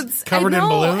balloons, covered I in know.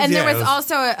 balloons. And Yeah, there it was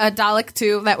also a Dalek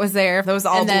too that was there. That was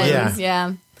all And then- balloons.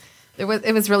 Yeah. It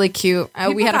was really cute. We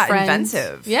People had a got friend.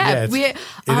 inventive. Yeah, Yeah,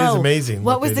 it is amazing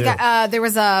What what was they the do. guy? There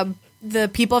was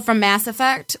the people from Mass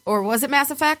Effect, or was it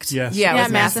Mass Effect? Yes. Yeah, it Yeah,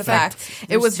 was Mass Effect.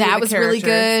 It was There's two of that the was really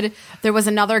characters. good. There was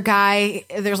another guy.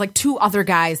 There's like two other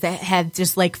guys that had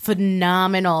just like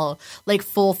phenomenal, like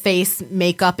full face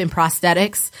makeup and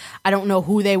prosthetics. I don't know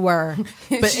who they were,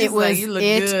 but She's like, "You look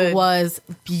good." was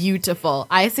beautiful.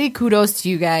 I say kudos to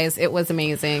you guys. It was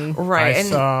amazing. Right. I and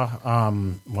saw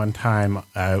one time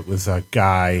it was a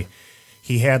guy.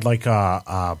 He had like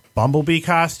a bumblebee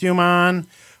costume on,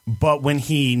 but when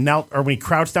he knelt or when he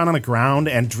crouched down on the ground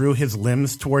and drew his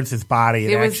limbs towards his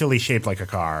body, it was- actually shaped like a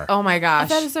car. oh my gosh.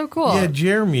 That is so cool. Yeah,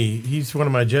 Jeremy, he's one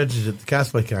of my judges at the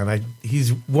Cosplay Con.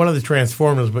 He's one of the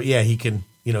Transformers, but yeah, he can,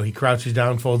 he crouches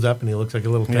down, folds up, and he looks like a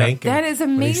little tank. That and is When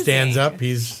he amazing. stands up,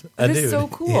 he's a That dude. is so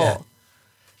cool. Yeah.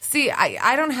 See,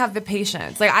 I don't have the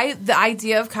patience. Like the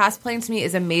idea of cosplaying to me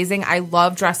is amazing. I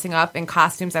love dressing up in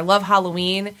costumes. I love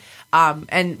Halloween.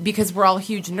 And because we're all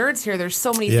huge nerds here, there's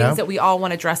so many Yeah. things that we all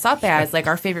want to dress up as, like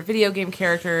our favorite video game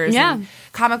characters Yeah. and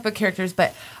comic book characters.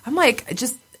 But I'm like,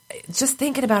 just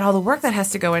thinking about all the work that has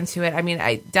to go into it. I mean,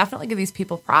 I definitely give these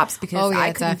people props because Oh, yeah,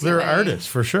 I couldn't do They're it. artists,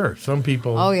 for sure. Some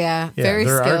people. Oh yeah, very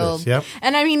they're skilled. artists, yep.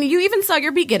 And I mean, you even saw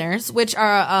your beginners, which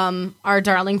are our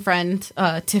darling friend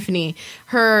Tiffany.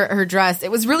 Her dress, it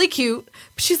was really cute.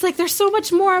 She's like, "There's so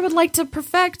much more I would like to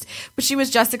perfect," but she was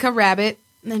Jessica Rabbit.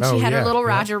 And then she Oh, had her yeah, little yeah.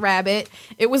 Roger Rabbit.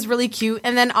 It was really cute.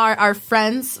 And then our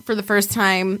friends, for the first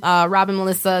time, Rob and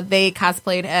Melissa, they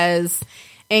cosplayed as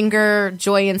anger,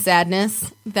 joy, and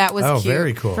sadness. That was cute.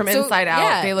 Very cool. From Inside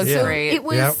Out. They look great.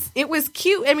 It was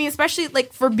cute. I mean, especially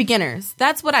like for beginners.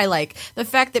 That's what I like. The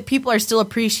fact that people are still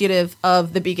appreciative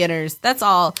of the beginners. That's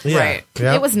all. Yeah. Right.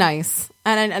 Yep. It was nice.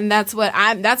 And that's what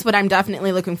I'm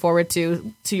definitely looking forward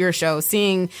to your show,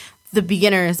 seeing the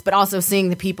beginners, but also seeing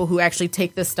the people who actually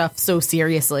take this stuff so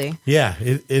seriously. Yeah,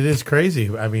 it is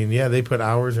crazy. I mean, they put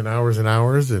hours and hours and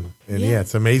hours, and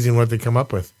it's amazing what they come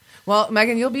up with. Well,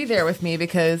 Megan, you'll be there with me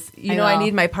because you know I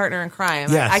need my partner in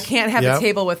crime. Yes. I can't have a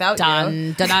table without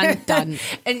you. Done.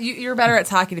 And you're better at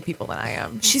talking to people than I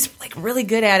am. She's like really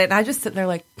good at it, and I just sit there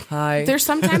like, hi. There's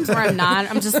sometimes where I'm not.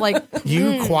 I'm just like,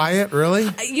 You quiet, really?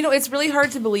 You know, it's really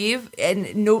hard to believe,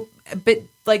 but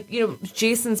like, you know,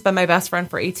 Jason's been my best friend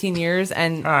for 18 years,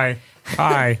 and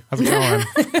Hi, how's it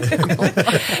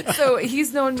going? so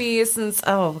he's known me since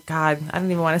I don't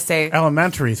even want to say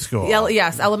Elementary school.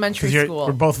 Yes, elementary school.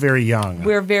 We're both very young.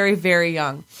 We're very, very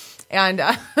young, and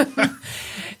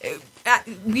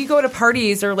we go to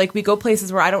parties or like we go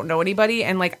places where I don't know anybody,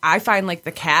 and like I find like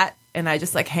the cat. And I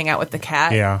just like hang out with the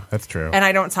cat. Yeah, that's true. And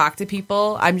I don't talk to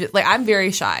people. I'm just like I'm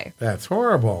very shy. That's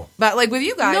horrible. But like with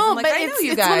you guys, no, I'm like, but I know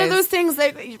you it's guys. one of those things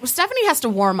that Stephanie has to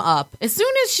warm up. As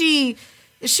soon as she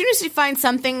finds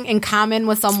something in common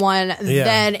with someone,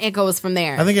 then it goes from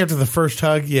there. I think after the first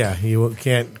hug, you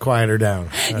can't quiet her down.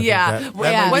 That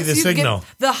might be Once the you signal.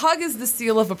 the hug is the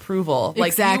seal of approval. Like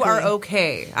Exactly. you are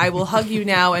okay. I will hug you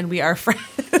now, and we are friends.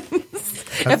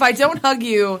 If I don't hug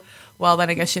you, well,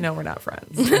 then I guess you know we're not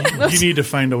friends. You need to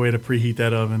find a way to preheat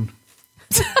that oven.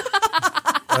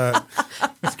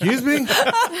 Excuse me?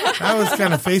 I was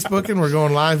kind of Facebooking. We're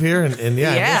going live here, and I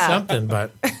missed something,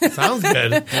 but sounds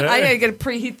good. I gotta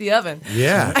preheat the oven.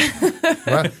 Yeah.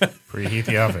 Well, Preheat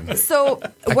the oven. So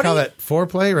I call that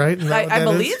foreplay, right? Isn't that what I that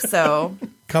believe is? so.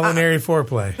 Culinary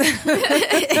foreplay.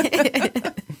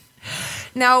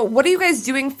 Now, what are you guys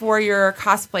doing for your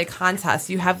cosplay contest?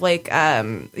 You have like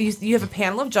you have a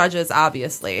panel of judges,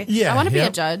 obviously. Yeah. I want to be a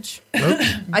judge.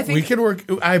 I think We could work.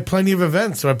 I have plenty of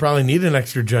events, so I probably need an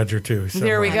extra judge or two. So.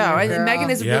 there we go. And Megan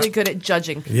is Yeah. really good at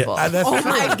judging people. Yeah, that's Oh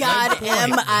true. my God,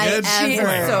 am I Good She ever?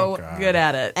 is so good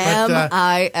at it. Am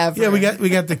I ever? Yeah, we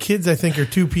got the kids. I think are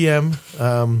 2 p.m.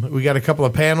 We got a couple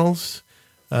of panels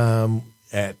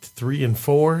at 3 and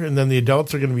 4, and then the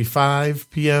adults are going to be 5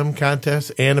 p.m. contests.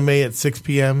 Anime at 6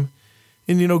 p.m.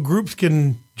 And groups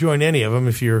can join any of them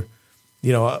if you're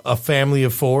a family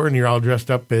of 4 and you're all dressed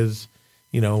up as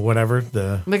whatever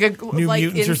the Like New like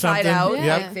Mutants or Inside something. Out,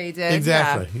 Yep. like they did.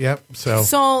 Exactly. Yep. So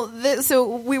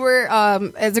So we were,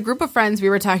 as a group of friends, we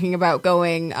were talking about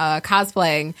going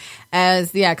cosplaying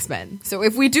as the X-Men. So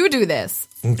if we do this,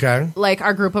 okay. like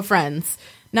our group of friends,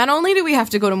 not only do we have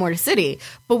to go to Motor City,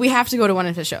 but we have to go to one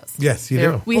of his shows. Yes, you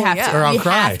do. We have to. Or I'll we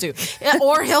cry. have to. Yeah,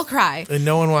 or he'll cry. And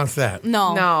no one wants that.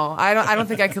 No. No, I don't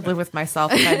think I could live with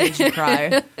myself if I made you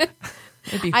cry.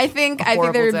 I think that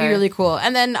horrible would be day. really cool.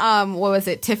 And then what was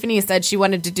it? Tiffany said she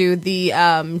wanted to do the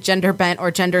gender bent or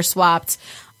gender swapped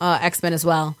X-Men as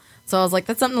well. So I was like,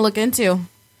 that's something to look into.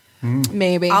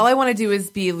 Maybe. All I want to do is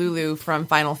be Lulu from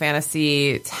Final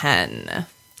Fantasy X. I'm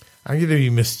going to be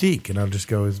Mystique, and I'll just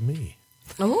go as me.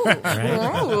 Ooh. Ooh,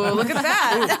 look at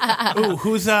that.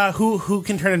 Ooh, who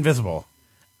can turn invisible?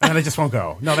 And then I just won't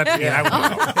go. No, that's I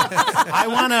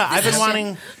won't go. I've been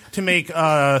wanting to make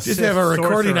Just have a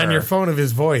recording on your phone of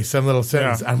his voice, some little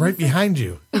sentence. Yeah. I'm right behind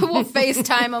you. We'll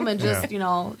FaceTime him and just,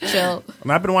 chill.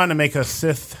 And I've been wanting to make a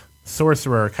Sith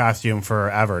sorcerer costume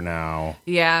forever now.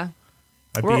 Yeah.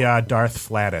 I'd be Darth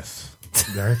Flatus.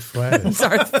 Darth Flatus.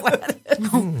 Darth Flatus.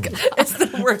 It's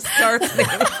the worst Darth name.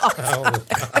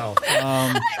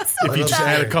 If you just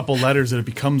add a couple letters, it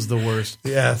becomes the worst.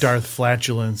 Yes. Darth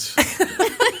Flatulence.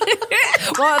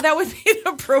 Well, that would be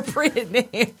an appropriate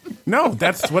name. No,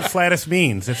 that's what Flatus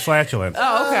means. It's flatulence.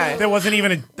 Oh, okay. There wasn't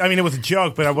even it was a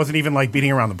joke, but I wasn't even like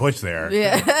beating around the bush there.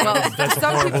 Yeah. Well,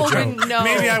 some people didn't know.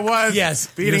 Maybe I was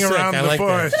beating you're sick. around I the like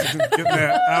bush, getting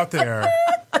that out there.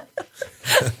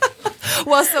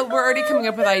 Well, so we're already coming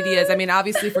up with ideas. I mean,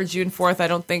 obviously for June 4th, I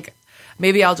don't think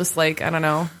maybe I'll just I don't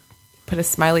know, put a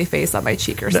smiley face on my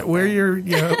cheek or something. Wear your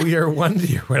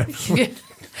onesie or whatever.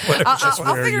 I'll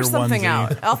wear figure your something onesie.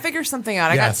 out. I'll figure something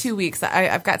out. I got Yes. 2 weeks.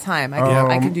 I've got time.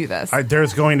 I can do this.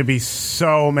 There's going to be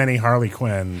so many Harley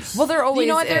Quinns. Well, there always You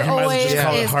know what? There is. might as well always just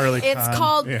call it is. Harley It's Con.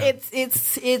 called Yeah.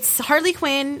 it's Harley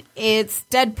Quinn. It's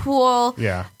Deadpool.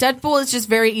 Yeah. Deadpool is just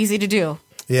very easy to do.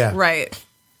 Yeah. Right.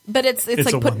 But it's It's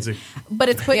like a put, onesie. but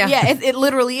it's put Yeah. it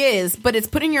literally is. But it's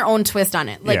putting your own twist on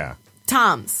it. Like Yeah.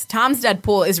 Tom's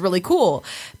Deadpool is really cool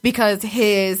because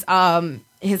his Don't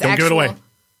actual give it away.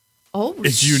 Oh,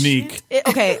 It's unique.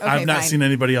 Okay, I've not fine. seen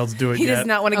anybody else do it He yet. does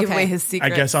not want to give Okay. away his I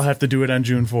secret. guess I'll have to do it on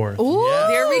June 4th. Ooh,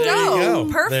 There we There you go.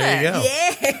 go. Perfect. There you go.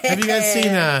 Yeah. Have you guys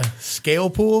seen Scale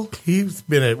Pool? He's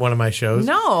been at one of my shows.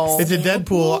 No. It's a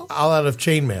Deadpool all out of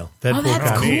chainmail. Deadpool Oh, that's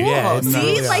costume. cool. Yeah, it's See,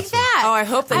 really like awesome. that. Oh, I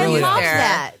hope they I really love there.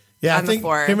 that. Yeah, I on the think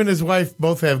floor. him and his wife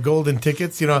both have golden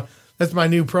tickets. You know, that's my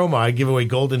new promo. I give away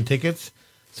golden tickets.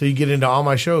 So you get into all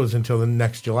my shows until the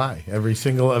next July. Every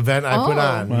single event I put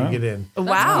on, Wow. you get in.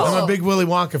 Wow. I'm a big Willy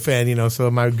Wonka fan, you know,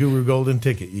 so my Guru Golden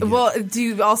ticket. You get. Well, do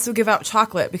you also give out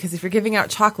chocolate? Because if you're giving out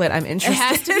chocolate, I'm It interested.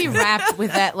 has to be wrapped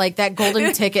with that, like that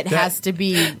golden ticket has to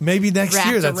be. Maybe next wrapped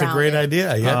year. That's a around great it.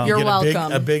 idea. Yeah, You're get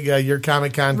welcome. A big your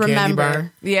Comic Con candy Remember.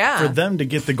 bar. Yeah. For them to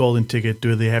get the golden ticket,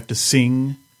 do they have to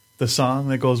sing the song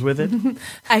that goes with it?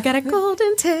 I got a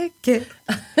golden ticket.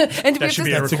 And That should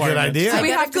be a That's a good requirement. idea. we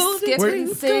have to skip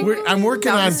and sing. I'm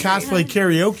working on cosplay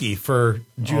karaoke for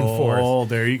June 4th. Oh,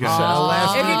 there you go.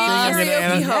 Last If you minute need thing,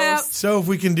 I'm gonna karaoke add- host. So if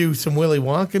we can do some Willy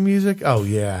Wonka music, oh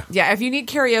yeah. Yeah, if you need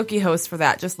karaoke hosts for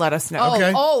that, just let us know.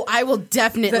 Okay. Oh, I will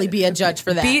definitely be a judge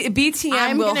for that. BTM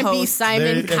I'm will going to be host.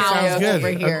 Simon That sounds Cowell good. over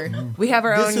here. We have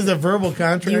our This own. is a verbal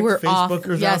contract. You were off.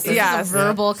 Facebookers Yes, out there. this Yes. is a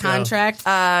verbal So- contract.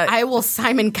 I will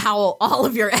Simon Cowell all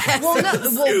of your asses. Well,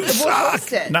 no, we'll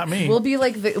host it. Not me. We'll be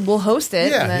like we'll host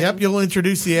it. Yeah, and then- yep. You'll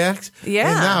introduce the acts. Yeah.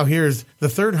 And now here's the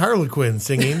third Harlequin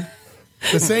singing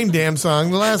the same damn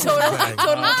song the last one. sang.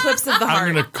 Total eclipse of the I'm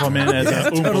heart. going to come in as a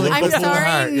Oompa totally. Loompa. I'm Open the sorry,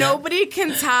 heart, yeah. nobody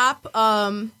can top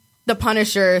the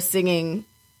Punisher singing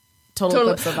Total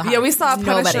Eclipse of the Heart. Yeah, we saw Nobody.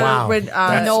 Punisher Wow. with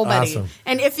That's Nobody. awesome.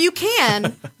 And if you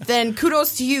can, then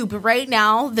kudos to you. But right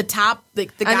now, the top, the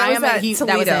that guy was I'm at at, that was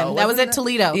Toledo, him. That was wasn't at it?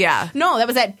 Toledo. Yeah. No, that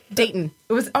was at Dayton.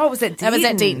 was it Dayton? That was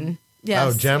at Dayton.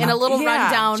 Yes. Oh, Gem? In a little Yeah,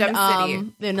 rundown, Gem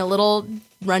City. in a little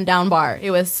rundown bar.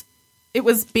 It was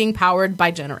being powered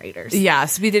by generators.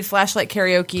 Yes, we did flashlight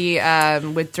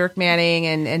karaoke with Dirk Manning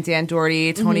and Dan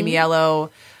Doherty, Tony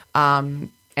Mielo,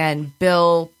 and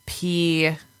Bill P.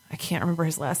 I can't remember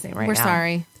his last name right We're now.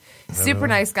 sorry. Super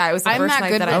nice guy. It was the I'm first not night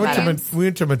good that with I that. met him. We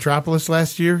went to Metropolis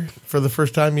last year for the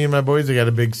first time. Me and my boys, they got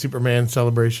a big Superman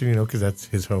celebration, you know, because that's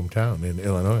his hometown in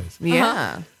Illinois.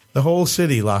 Yeah. The whole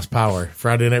city lost power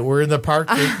Friday night. We're in the park.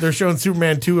 They're showing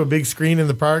Superman 2, a big screen in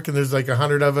the park, and there's like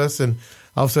 100 of us, and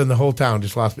all of a sudden the whole town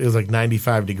just lost. It was like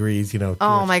 95 degrees, you know.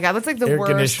 Oh my god, that's like the Air worst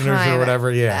conditioners or time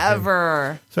whatever, yeah.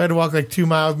 ever. So I had to walk like 2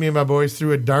 miles, me and my boys,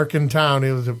 through a darkened town.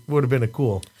 It would have been a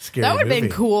cool, scary That would have been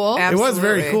movie. cool. It was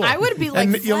very Absolutely. cool. I would be like,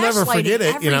 and you'll never forget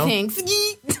it, you know. everything.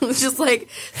 It was just like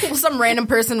some random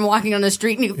person walking on the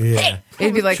street and you go, Yeah. hey.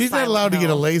 It'd be like She's not Silent allowed to get a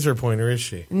Hill. laser pointer, is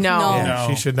she? No. Yeah,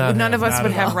 she should not. None of us Not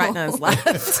would at have all. retinas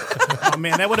left. Oh,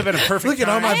 man, that would have been a perfect Look at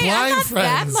all my time. Hey, I'm blind not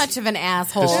friends. that much of an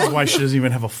asshole. This is why she doesn't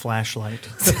even have a flashlight.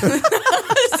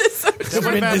 She's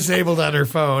been disabled on her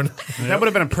phone. That would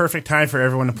have been a perfect time for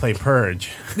everyone to play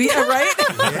Purge. Yeah, right?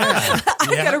 Yeah.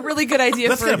 I got a really good idea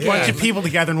Let's for get a bunch Yeah. of people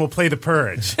together and we'll play the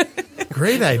Purge.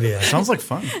 Great idea. Sounds like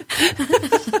fun.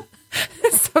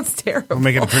 Sounds terrible. We'll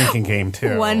make it a drinking game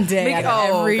too. One day Make- out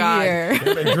of oh, every God. year.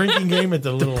 A drinking game at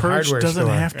the little Purge hardware doesn't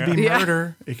store. have to be Yeah.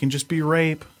 murder. It can just be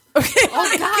rape.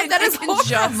 Oh God, that is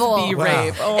horrible. Be Wow.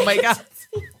 rape. Oh my god.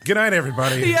 Good night,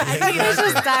 everybody.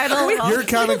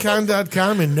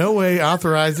 YourComicCon.com in no way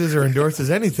authorizes or endorses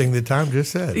anything that Tom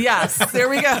just said. Yes, there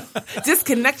we go.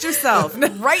 Disconnect yourself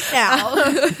right now.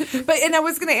 And I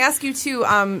was going to ask you too.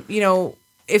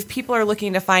 If people are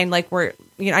looking to find where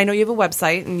I know you have a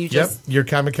website and you Yep. just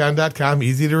YourComicCon.com,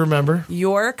 easy to remember.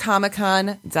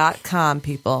 yourcomiccon.com,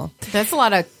 people. That's a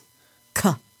lot of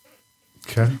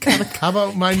Okay. How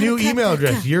about my new email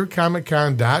address?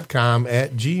 YourComicCon.com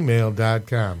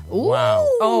 @gmail.com. Wow.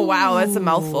 Oh wow, that's a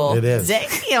mouthful. It is.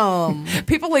 damn.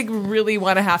 People really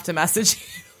want to have to message you.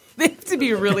 They have to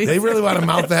be really. They really want to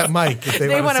mouth that mic. If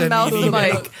They want to send me mouth an the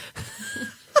email. mic.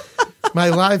 My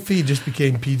live feed just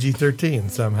became PG-13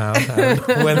 somehow. I don't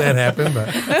know when that happened, but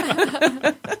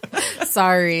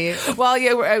Sorry. Well,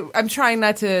 yeah, I'm trying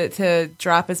not to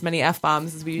drop as many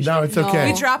f-bombs as we usually. no, it's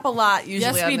okay. We drop a lot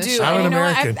usually. Yes, on we this do. show. I'm an You know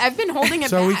what? American. I've been holding it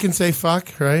So back. we can say fuck,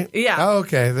 right? Yeah. Oh,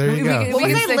 okay. There you We go. can- What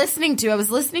we was can I say- listening to? I was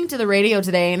listening to the radio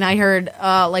today, and I heard,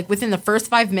 within the first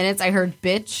 5 minutes, I heard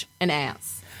bitch and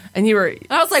ass. And you were. And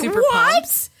I was like, super what?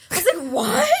 pumped. I was like,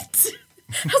 what?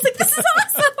 I was like, this is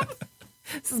awesome.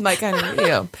 This is my kind of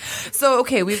radio. So,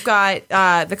 okay, we've got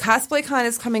the Cosplay Con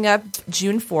is coming up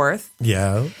June 4th.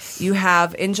 Yeah. You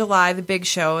have in July the big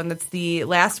show, and that's the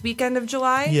last weekend of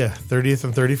July. Yeah, 30th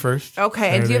and 31st.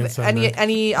 Okay, and do you have Saturday and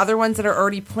any other ones that are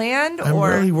already planned? I'm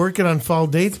or really working on fall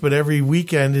dates, but every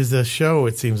weekend is a show,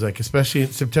 it seems like. Especially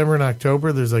in September and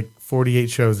October, there's 48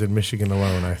 shows in Michigan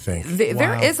alone, I think.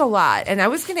 There is a lot. And I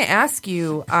was going to ask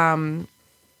you,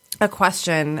 a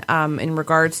question in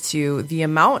regards to the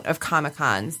amount of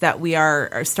Comic-Cons that we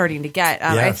are starting to get.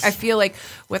 Yes. I feel like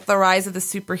with the rise of the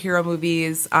superhero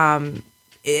movies and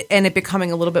it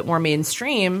becoming a little bit more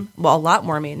mainstream, well, a lot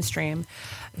more mainstream,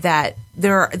 that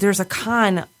there's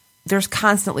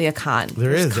constantly a con.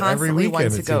 There's constantly every weekend, one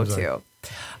to it go seems to.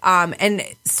 like. And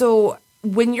so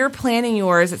when you're planning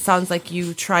yours, it sounds like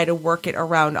you try to work it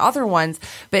around other ones.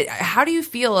 But how do you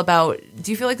feel do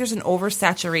you feel like there's an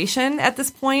oversaturation at this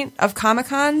point of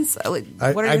Comic-Cons? What are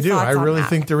your I do. thoughts I on really that?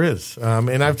 think there is.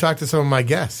 And I've talked to some of my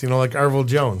guests, like Arvil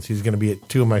Jones. He's going to be at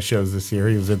 2 of my shows this year.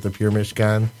 He was at the Pure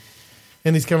Michigan,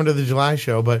 and he's coming to the July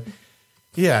show. But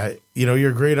yeah,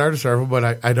 you're a great artist, Arvil,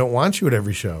 but I don't want you at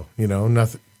every show.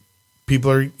 Nothing.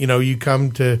 People are, you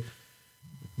come to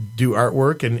do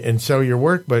artwork and sell your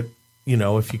work, but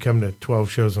if you come to 12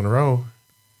 shows in a row,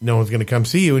 no one's going to come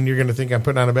see you, and you're going to think I'm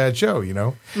putting on a bad show,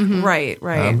 Mm-hmm. Right.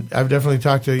 I've definitely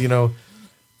talked to,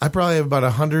 I probably have about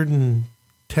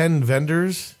 110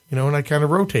 vendors, and I kind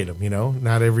of rotate them,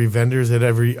 Not every vendor's at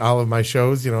all of my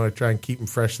shows, I try and keep them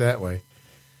fresh that way.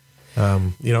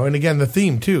 And again, the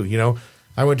theme too,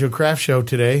 I went to a craft show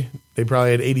today. They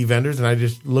probably had 80 vendors, and I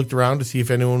just looked around to see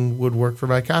if anyone would work for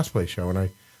my cosplay show,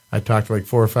 and I talked to like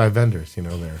 4 or 5 vendors,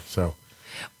 there,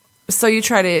 So you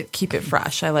try to keep it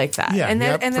fresh. I like that. Yeah, and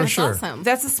for that's sure. awesome.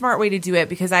 That's a smart way to do it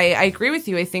because I agree with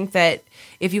you. I think that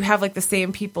if you have like the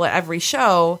same people at every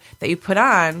show that you put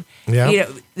on,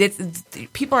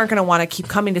 people aren't going to want to keep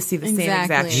coming to see the same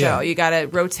exact show. Yeah. You got to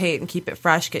rotate and keep it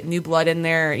fresh, get new blood in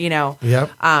there, Yep.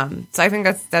 So I think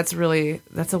that's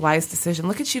a wise decision.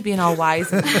 Look at you being all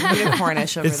wise and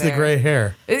unicornish over It's there. the gray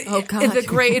hair. God. It's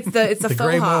the The faux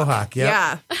gray hawk. mohawk, yep.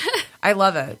 Yeah. I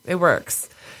love it. It works.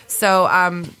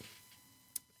 So,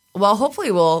 well,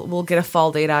 hopefully we'll get a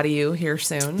fall date out of you here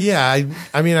soon. Yeah,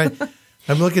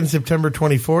 I'm looking September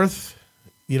 24th,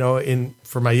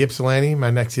 for my Ypsilanti, my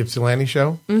next Ypsilanti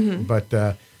show. Mm-hmm. But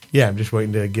I'm just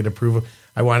waiting to get approval.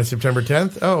 I wanted September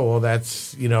 10th. Oh, well,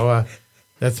 that's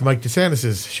that's Mike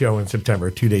DeSantis' show in September,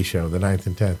 a 2-day show, the 9th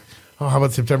and 10th. Oh, how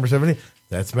about September 17th?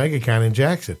 That's MegaCon in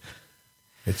Jackson.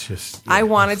 It's just. I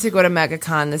wanted to go to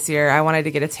MegaCon this year. I wanted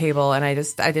to get a table, and I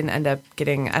didn't end up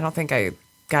getting. I don't think I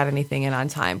got anything in on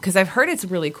time because I've heard it's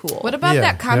really cool. What about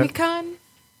that Comic-Con?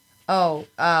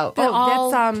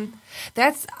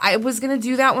 That's I was gonna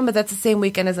do that one, but that's the same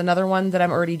weekend as another one that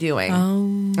I'm already doing.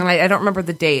 And I don't remember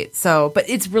the date. But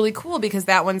it's really cool because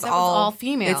that one's all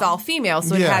female. It's all female,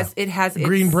 so it has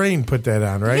Green Brain put that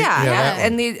on, right? Yeah.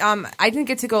 And the I didn't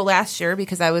get to go last year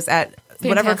because I was at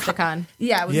Fantasticon.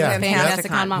 Yeah, it was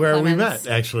Fantasticon. Mount where we Clemens. met,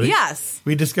 actually. Yes.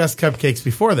 We discussed cupcakes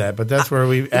before that, but that's where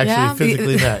we actually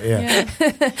physically met. Yeah.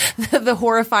 The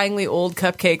horrifyingly old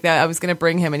cupcake that I was going to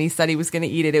bring him, and he said he was going to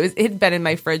eat it. It had been in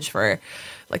my fridge for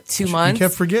like 2 months. You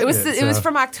kept forgetting it was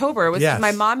from October. It was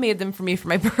my mom made them for me for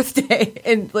my birthday,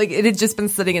 and it had just been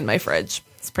sitting in my fridge.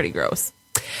 It's pretty gross.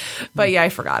 But yeah, I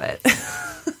forgot it.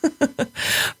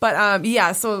 But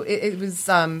so it was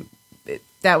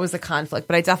that was a conflict,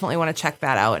 but I definitely want to check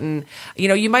that out. And,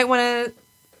 you might want to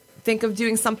think of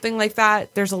doing something like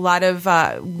that. There's a lot of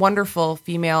wonderful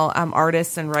female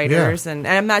artists and writers. And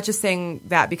I'm not just saying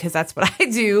that because that's what I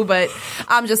do, but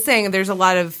I'm just saying there's a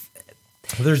lot of...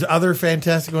 There's other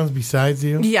fantastic ones besides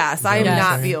you? Yes, I am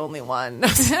not the only one.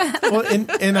 Well,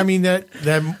 and I mean, that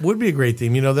would be a great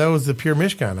theme. That was the Pure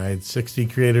Michigan. I had 60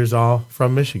 creators all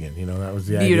from Michigan. That was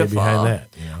the idea behind that.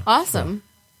 Awesome.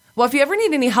 Well, if you ever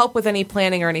need any help with any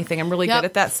planning or anything, I'm really good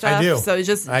at that stuff. I do. So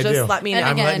just let me know.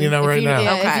 I'm letting you know right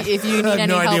now. Okay. If you need I have any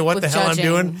no help idea what with the hell judging,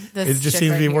 I'm doing. It just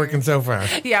seems to be working so far.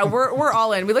 Yeah, we're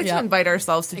all in. We like to invite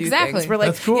ourselves to do things. We're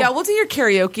like, that's cool. Yeah, we'll do your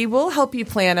karaoke. We'll help you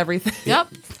plan everything. Yep.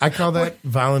 I call that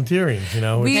volunteering, which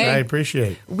I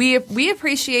appreciate. We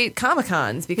appreciate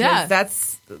Comic-Cons because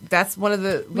that's one of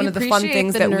the fun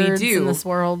things that we do in this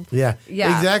world. Yeah,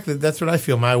 exactly. That's what I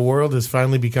feel. My world has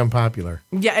finally become popular.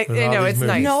 Yeah, I know it's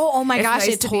nice. No, oh my It's gosh, nice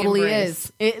it to be totally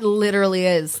embraced. is. It literally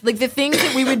is. Like the things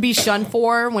that we would be shunned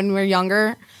for when we were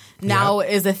younger now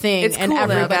is a thing. It's and cool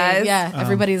though, everybody, guys.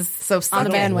 everybody's so on the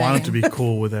I bandwagon. want it to be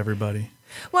cool with everybody.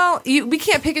 Well, we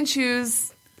can't pick and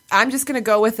choose. I'm just going to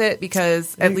go with it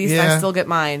because at least I still get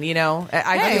mine,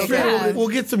 I feel good. We'll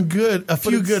get a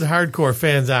few good hardcore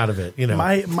fans out of it,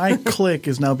 My clique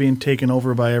is now being taken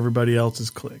over by everybody else's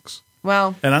cliques.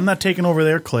 Well, and I'm not taking over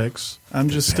their cliques. I'm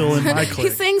just still in my clique.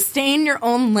 He's saying stay in your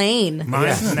own lane.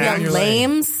 Mine's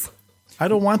lames. I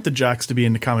don't want the jocks to be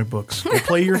into comic books. Go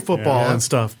play your football and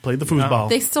stuff. Play the foosball.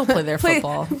 They still play their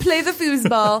football. Play the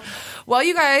foosball. Well,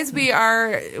 you guys, we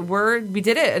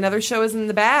did it. Another show is in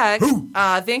the bag.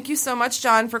 Thank you so much,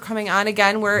 John, for coming on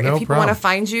again. If people want to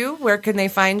find you, where can they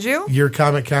find you?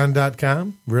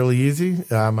 YourComicCon.com. Really easy.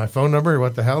 My phone number,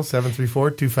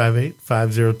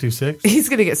 734-258-5026. He's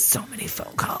going to get so many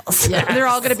phone calls. Yes. They're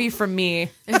all going to be from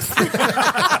me.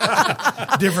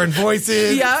 Different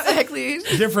voices. Yeah, exactly.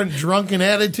 Different drunken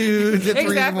attitudes.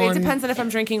 Exactly. It depends on if I'm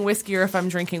drinking whiskey or if I'm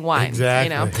drinking wine.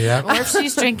 Exactly. Yeah. Or if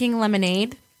she's drinking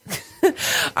lemonade. All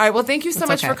right. Well, thank you so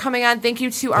much for coming on. Thank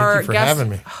you to our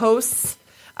guest hosts,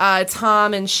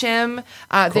 Tom and Shim.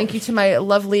 Thank you to my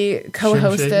lovely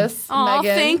co-hostess, Megan.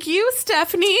 Megan. Thank you,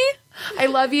 Stephanie. I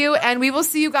love you, and we will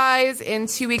see you guys in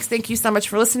 2 weeks. Thank you so much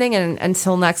for listening, and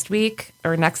until next week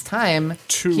or next time,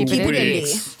 keep it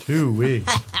indie. 2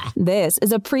 weeks. This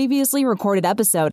is a previously recorded episode